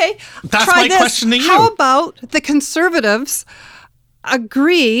 So okay. That's my question to you. How about the conservatives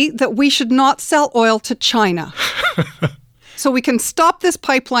agree that we should not sell oil to China? So we can stop this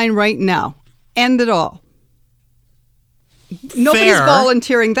pipeline right now. End it all. Nobody's Fair.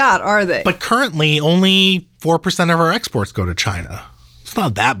 volunteering that, are they? But currently, only 4% of our exports go to China. It's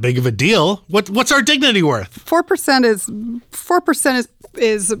not that big of a deal. What's our dignity worth? 4%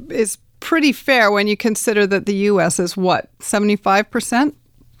 is pretty fair when you consider that the U.S. is what, 75%?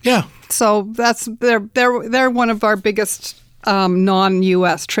 Yeah. So they're one of our biggest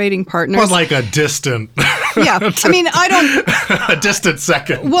non-U.S. trading partners. Well, like a distant. Yeah, I mean, I don't. A distant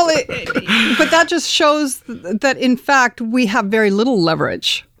second. Well, but that just shows that in fact we have very little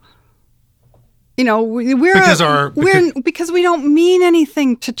leverage. You know, because we don't mean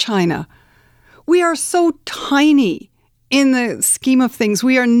anything to China. We are so tiny in the scheme of things.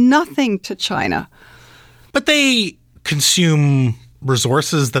 We are nothing to China. But they consume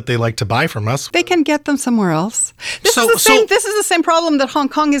resources that they like to buy from us. They can get them somewhere else. This is the same problem that Hong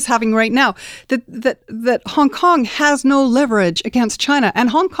Kong is having right now. That Hong Kong has no leverage against China, and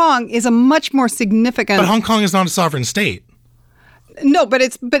Hong Kong is a much more significant. But Hong Kong is not a sovereign state. No, but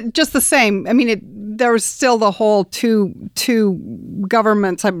just the same. I mean, there was still the whole two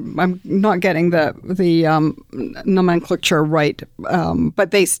governments. I'm not getting the nomenclature right,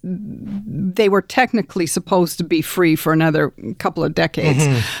 but they were technically supposed to be free for another couple of decades,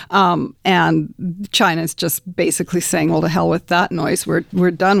 and China's just basically saying, "Well, to hell with that noise.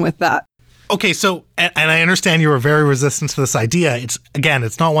 We're done with that." Okay, so and I understand you were very resistant to this idea.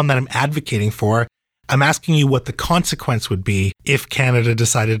 It's not one that I'm advocating for. I'm asking you what the consequence would be if Canada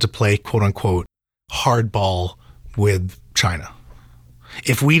decided to play, quote unquote, hardball with China.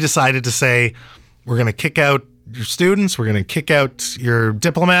 If we decided to say, we're going to kick out your students, we're going to kick out your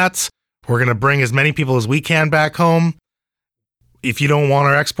diplomats, we're going to bring as many people as we can back home. If you don't want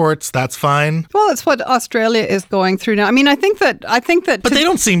our exports, that's fine. Well, it's what Australia is going through now. I mean, I think that. But they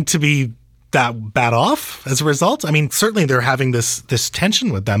don't seem to be that bad off as a result. I mean, certainly they're having this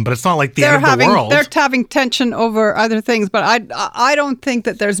tension with them, but it's not like the end of the world. They're having tension over other things, but I don't think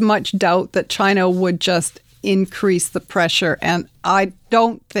that there's much doubt that China would just increase the pressure, and I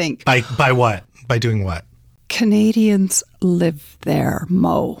don't think... By what? By doing what? Canadians live there,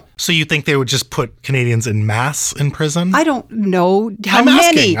 Mo. So you think they would just put Canadians en masse in prison? I don't know. I'm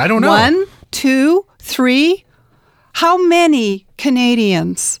asking. I don't know. 1, 2, 3? How many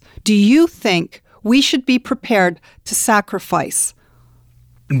Canadians do you think we should be prepared to sacrifice?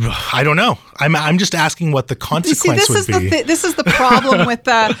 I don't know. I'm just asking what the consequence would be. This is the problem with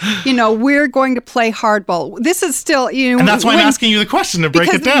that. We're going to play hardball. This is still, and that's why I'm asking you the question to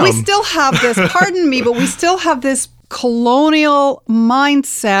break it down. We still have this. Pardon me, but we still have this colonial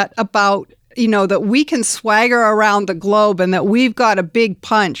mindset about that we can swagger around the globe and that we've got a big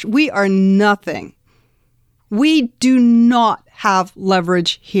punch. We are nothing. We do not have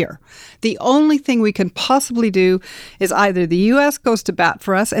leverage here. The only thing we can possibly do is either the U.S. goes to bat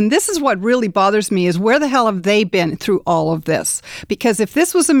for us, and this is what really bothers me, is where the hell have they been through all of this? Because if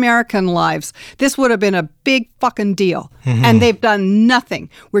this was American lives, this would have been a big fucking deal. Mm-hmm. And they've done nothing.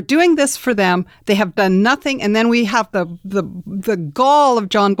 We're doing this for them. They have done nothing. And then we have the gall of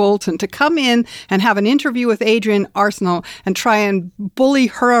John Bolton to come in and have an interview with Adrienne Arsenault and try and bully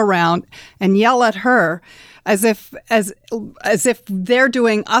her around and yell at her as if they're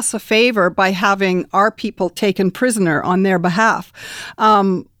doing us a favor by having our people taken prisoner on their behalf.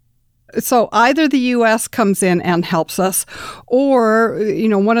 So either the U.S. comes in and helps us, or,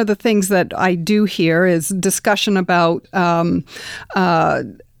 one of the things that I do hear is discussion about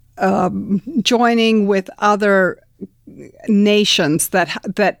joining with other nations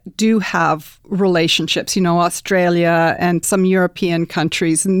that do have relationships, Australia and some European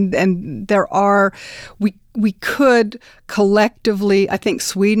countries. And there are, we could collectively, I think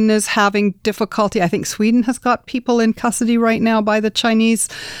Sweden is having difficulty. I think Sweden has got people in custody right now by the Chinese,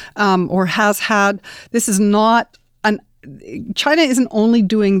 or has had. This is not China isn't only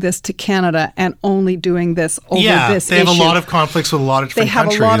doing this to Canada and only doing this over this issue. They have a lot of conflicts with a lot of different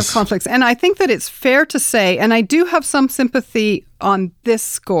countries. They have a lot of conflicts. And I think that it's fair to say, and I do have some sympathy on this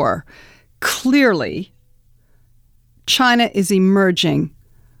score, clearly China is emerging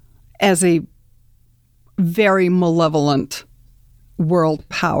as a very malevolent world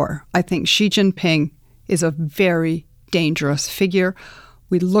power. I think Xi Jinping is a very dangerous figure.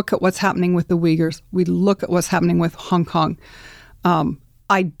 We look at what's happening with the Uyghurs. We look at what's happening with Hong Kong.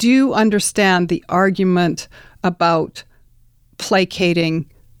 I do understand the argument about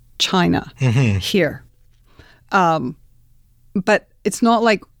placating China here. But it's not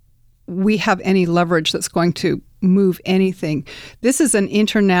like we have any leverage that's going to move anything. This is an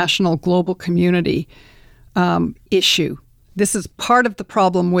international global community issue. This is part of the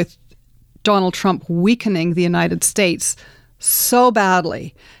problem with Donald Trump weakening the United States so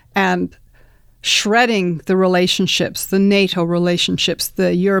badly. And shredding the relationships, the NATO relationships,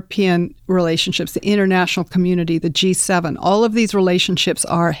 the European relationships, the international community, the G7. All of these relationships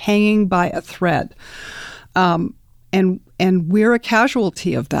are hanging by a thread. And we're a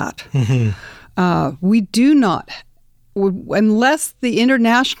casualty of that. We do not, unless the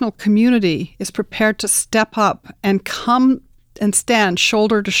international community is prepared to step up and come and stand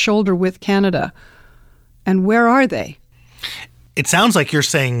shoulder to shoulder with Canada. And where are they? It sounds like you're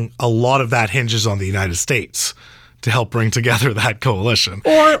saying a lot of that hinges on the United States to help bring together that coalition.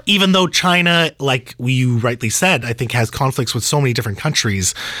 Or even though China, like you rightly said, I think has conflicts with so many different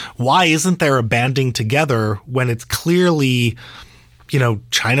countries, why isn't there a banding together when it's clearly,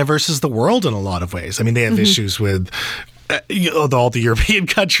 China versus the world in a lot of ways? I mean, they have issues with all the European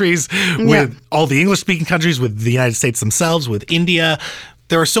countries, with all the English-speaking countries, with the United States themselves, with India.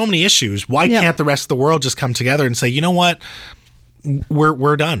 There are so many issues. Why can't the rest of the world just come together and say, you know what?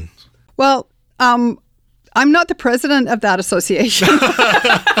 We're done. Well, I'm not the president of that association.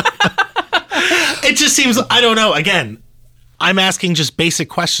 It just seems, I don't know. Again, I'm asking just basic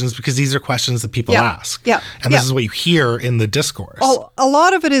questions because these are questions that people ask. Yeah. And this is what you hear in the discourse. A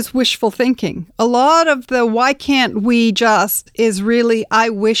lot of it is wishful thinking. A lot of the why can't we just is really I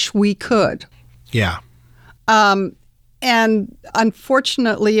wish we could. Yeah. And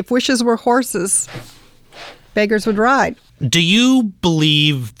unfortunately, if wishes were horses, beggars would ride. Do you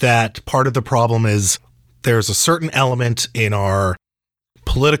believe that part of the problem is there's a certain element in our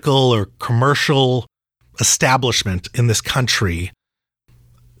political or commercial establishment in this country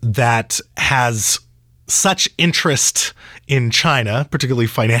that has such interest in China, particularly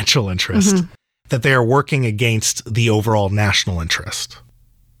financial interest, that they are working against the overall national interest?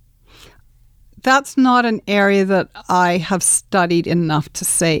 That's not an area that I have studied enough to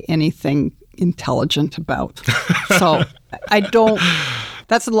say anything intelligent about. So I don't,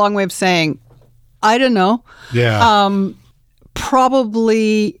 that's a long way of saying, I don't know. Yeah.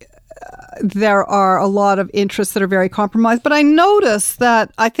 Probably there are a lot of interests that are very compromised, but I notice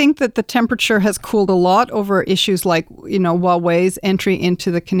that I think that the temperature has cooled a lot over issues like, Huawei's entry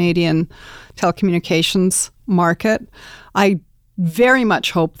into the Canadian telecommunications market. I very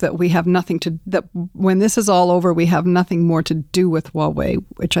much hope that we have that when this is all over, we have nothing more to do with Huawei,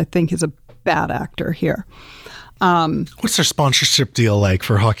 which I think is a bad actor here. What's their sponsorship deal like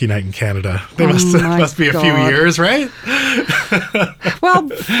for Hockey Night in Canada? They must be a few years, right? Well,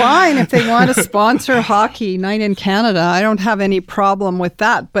 fine if they want to sponsor Hockey Night in Canada. I don't have any problem with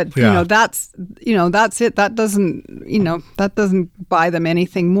that. But that's it. That doesn't buy them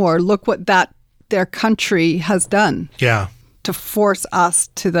anything more. Look what their country has done. Yeah. To force us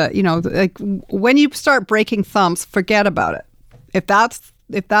to when you start breaking thumbs, forget about it. If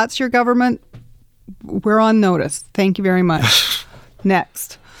that's your government, we're on notice. Thank you very much.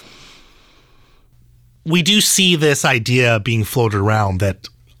 Next. We do see this idea being floated around that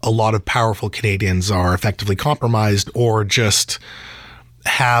a lot of powerful Canadians are effectively compromised or just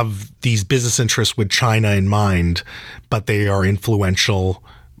have these business interests with China in mind, but they are influential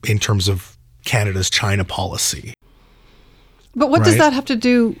in terms of Canada's China policy. But what does that have to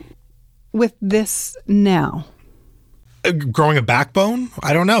do with this now? Growing a backbone?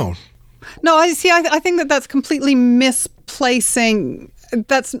 I don't know. No, I think that's completely misplacing.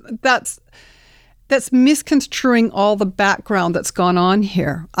 That's misconstruing all the background that's gone on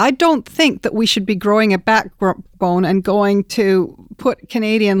here. I don't think that we should be growing a backbone and going to put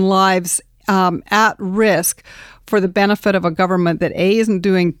Canadian lives at risk for the benefit of a government that isn't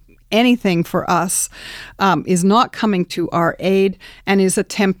doing anything for us, is not coming to our aid, and is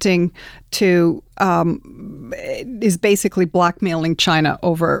attempting to is basically blackmailing China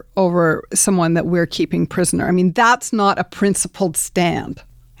over someone that we're keeping prisoner. I mean, that's not a principled stand.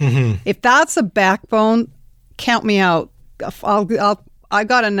 If that's a backbone, count me out. I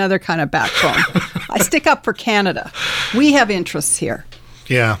got another kind of backbone. I stick up for Canada. We have interests here.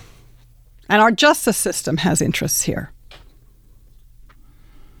 Yeah. And our justice system has interests here.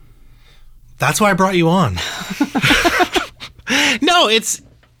 That's why I brought you on. No, it's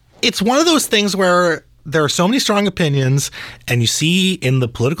one of those things where there are so many strong opinions, and you see in the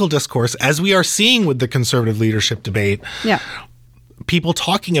political discourse, as we are seeing with the conservative leadership debate, people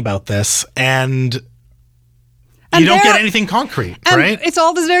talking about this, and you don't get anything concrete, right? It's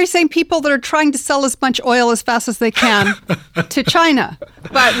all the very same people that are trying to sell as much oil as fast as they can to China.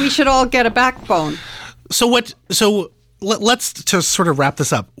 But we should all get a backbone. Let's to sort of wrap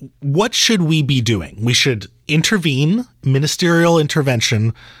this up. What should we be doing? We should intervene, ministerial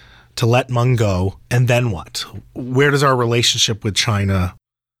intervention, to let Meng go, and then what? Where does our relationship with China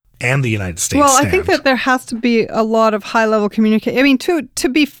and the United States stand? I think that there has to be a lot of high-level communication. I mean, to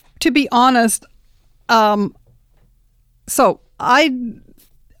be honest,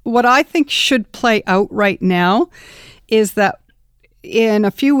 What I think should play out right now is that in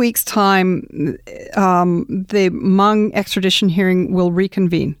a few weeks' time, the Hmong extradition hearing will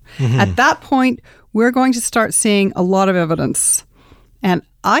reconvene. Mm-hmm. At that point, we're going to start seeing a lot of evidence. And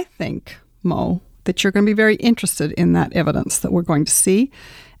I think, Mo, that you're going to be very interested in that evidence that we're going to see.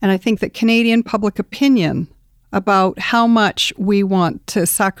 And I think that Canadian public opinion about how much we want to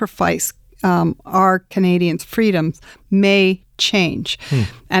sacrifice our Canadians' freedoms may change.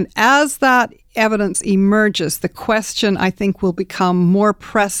 And as that evidence emerges, the question, I think, will become more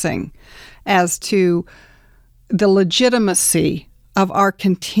pressing as to the legitimacy of our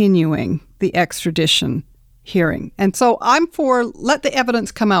continuing the extradition hearing. And so I'm for let the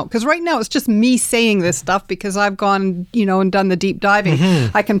evidence come out, because right now it's just me saying this stuff because I've gone, and done the deep diving.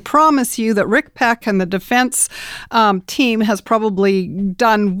 Mm-hmm. I can promise you that Rick Peck and the defense team has probably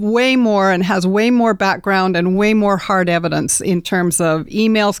done way more and has way more background and way more hard evidence in terms of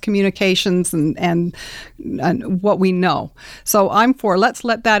emails, communications, and what we know. So I'm for let's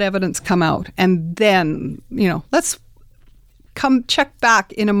let that evidence come out, and then, let's come check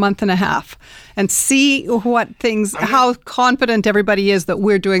back in a month and a half and see how confident everybody is that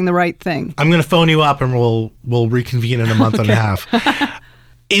we're doing the right thing. I'm going to phone you up and we'll reconvene in a month and a half.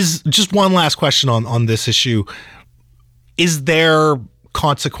 Is just one last question on this issue. Is there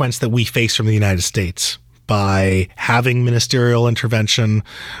consequence that we face from the United States by having ministerial intervention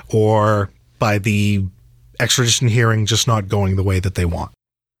or by the extradition hearing just not going the way that they want?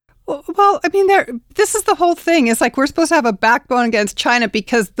 Well, I mean, this is the whole thing. It's like we're supposed to have a backbone against China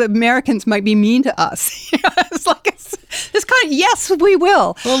because the Americans might be mean to us. It's like it's kind of, yes, we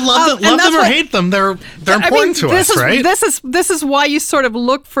will. Well, love them or hate them, they're important to us, right? This is why you sort of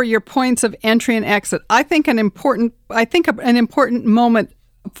look for your points of entry and exit. I think an important moment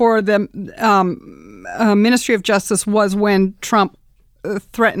for the Ministry of Justice was when Trump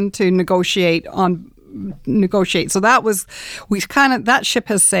threatened to negotiate. So that ship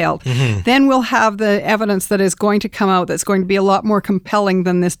has sailed. Mm-hmm. Then we'll have the evidence that is going to come out that's going to be a lot more compelling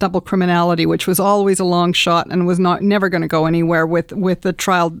than this double criminality, which was always a long shot and was never going to go anywhere with the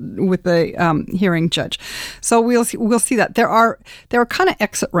trial, with the hearing judge. So we'll see that. There are kind of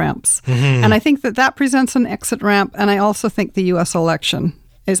exit ramps. Mm-hmm. And I think that presents an exit ramp. And I also think the U.S. election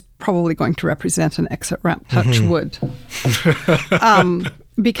is probably going to represent an exit ramp. Touch wood.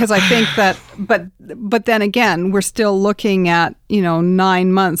 Because I think that, but then again, we're still looking at,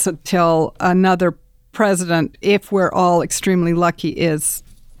 9 months until another president, if we're all extremely lucky, is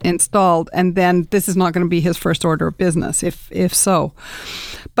installed. And then this is not going to be his first order of business, if so.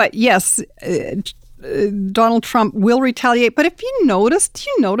 But yes, Donald Trump will retaliate. But do you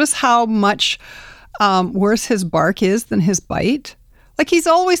notice how much worse his bark is than his bite? Like he's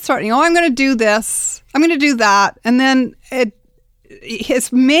always threatening, I'm going to do this, I'm going to do that. And then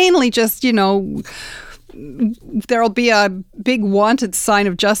it's mainly just, there'll be a big wanted sign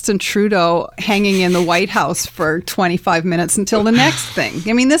of Justin Trudeau hanging in the White House for 25 minutes until the next thing.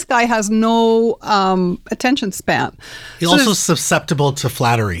 I mean, this guy has no attention span. He's also susceptible to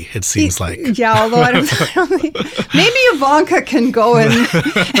flattery, it seems like. Yeah, although I don't think, maybe Ivanka can go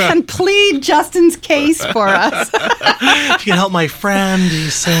and plead Justin's case for us. You can help my friend.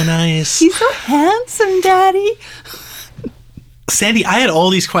 He's so nice. He's so handsome, Daddy. Sandy, I had all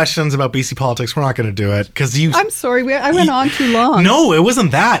these questions about BC politics. We're not going to do it because you... I'm sorry, I went on too long. No, it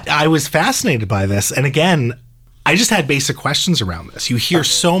wasn't that. I was fascinated by this. And again, I just had basic questions around this. You hear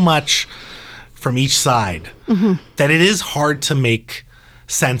so much from each side that it is hard to make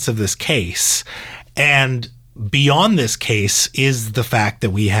sense of this case. And beyond this case is the fact that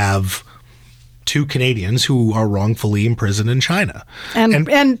we have 2 Canadians who are wrongfully imprisoned in China.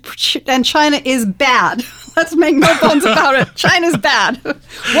 And China is bad. Let's make no bones about it. China's bad.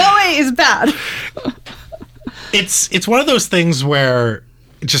 Huawei is bad. It's one of those things where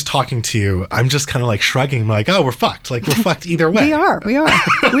just talking to you, I'm just kind of like shrugging, like, oh, we're fucked. Like, we're fucked either way. We are.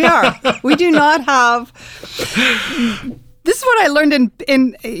 We do not have... This is what I learned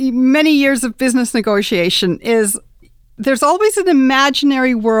in many years of business negotiation is there's always an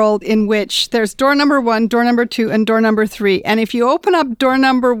imaginary world in which there's door number 1, door number 2, and door number 3. And if you open up door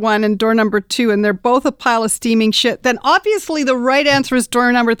number 1 and door number 2 and they're both a pile of steaming shit, then obviously the right answer is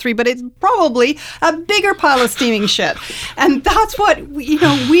door number 3, but it's probably a bigger pile of steaming shit. And that's what, we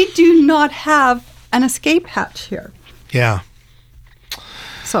do not have an escape hatch here. Yeah.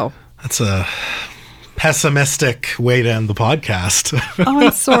 So. That's a pessimistic way to end the podcast. Oh,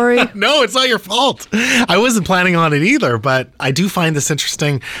 I'm sorry. No, it's not your fault. I wasn't planning on it either, but I do find this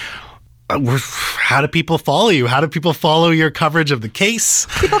interesting. How do people follow you? How do people follow your coverage of the case?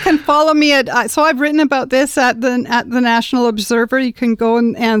 People can follow me at, so I've written about this at the National Observer. You can go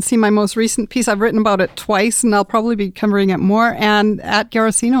and see my most recent piece. I've written about it twice, and I'll probably be covering it more, and at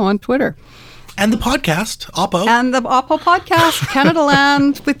Garossino on Twitter. And the podcast, OPPO. And the OPPO podcast,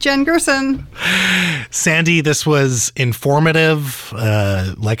 CANADALAND with Jen Gerson. Sandy, this was informative.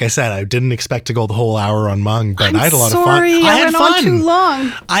 Like I said, I didn't expect to go the whole hour on Hmong, but I had a lot of fun. I had fun. On too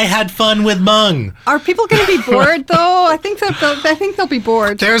long. I had fun with Hmong. Are people going to be bored, though? I think they'll be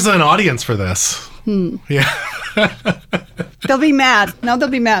bored. There's an audience for this. Yeah. They'll be mad. No, they'll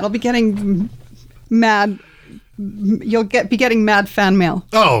be mad. I'll be getting mad. You'll be getting mad fan mail.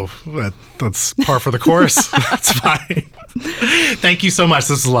 Oh, that's par for the course. That's fine. Thank you so much.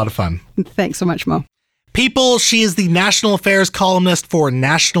 This is a lot of fun. Thanks so much, Mo. People, she is the National Affairs Columnist for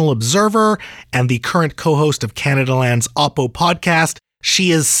National Observer and the current co-host of CANADALAND's OPPO podcast.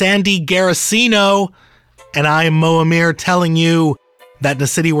 She is Sandy Garossino, and I am Mo Amir telling you that in a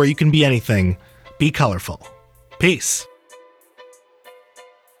city where you can be anything, be colorful. Peace.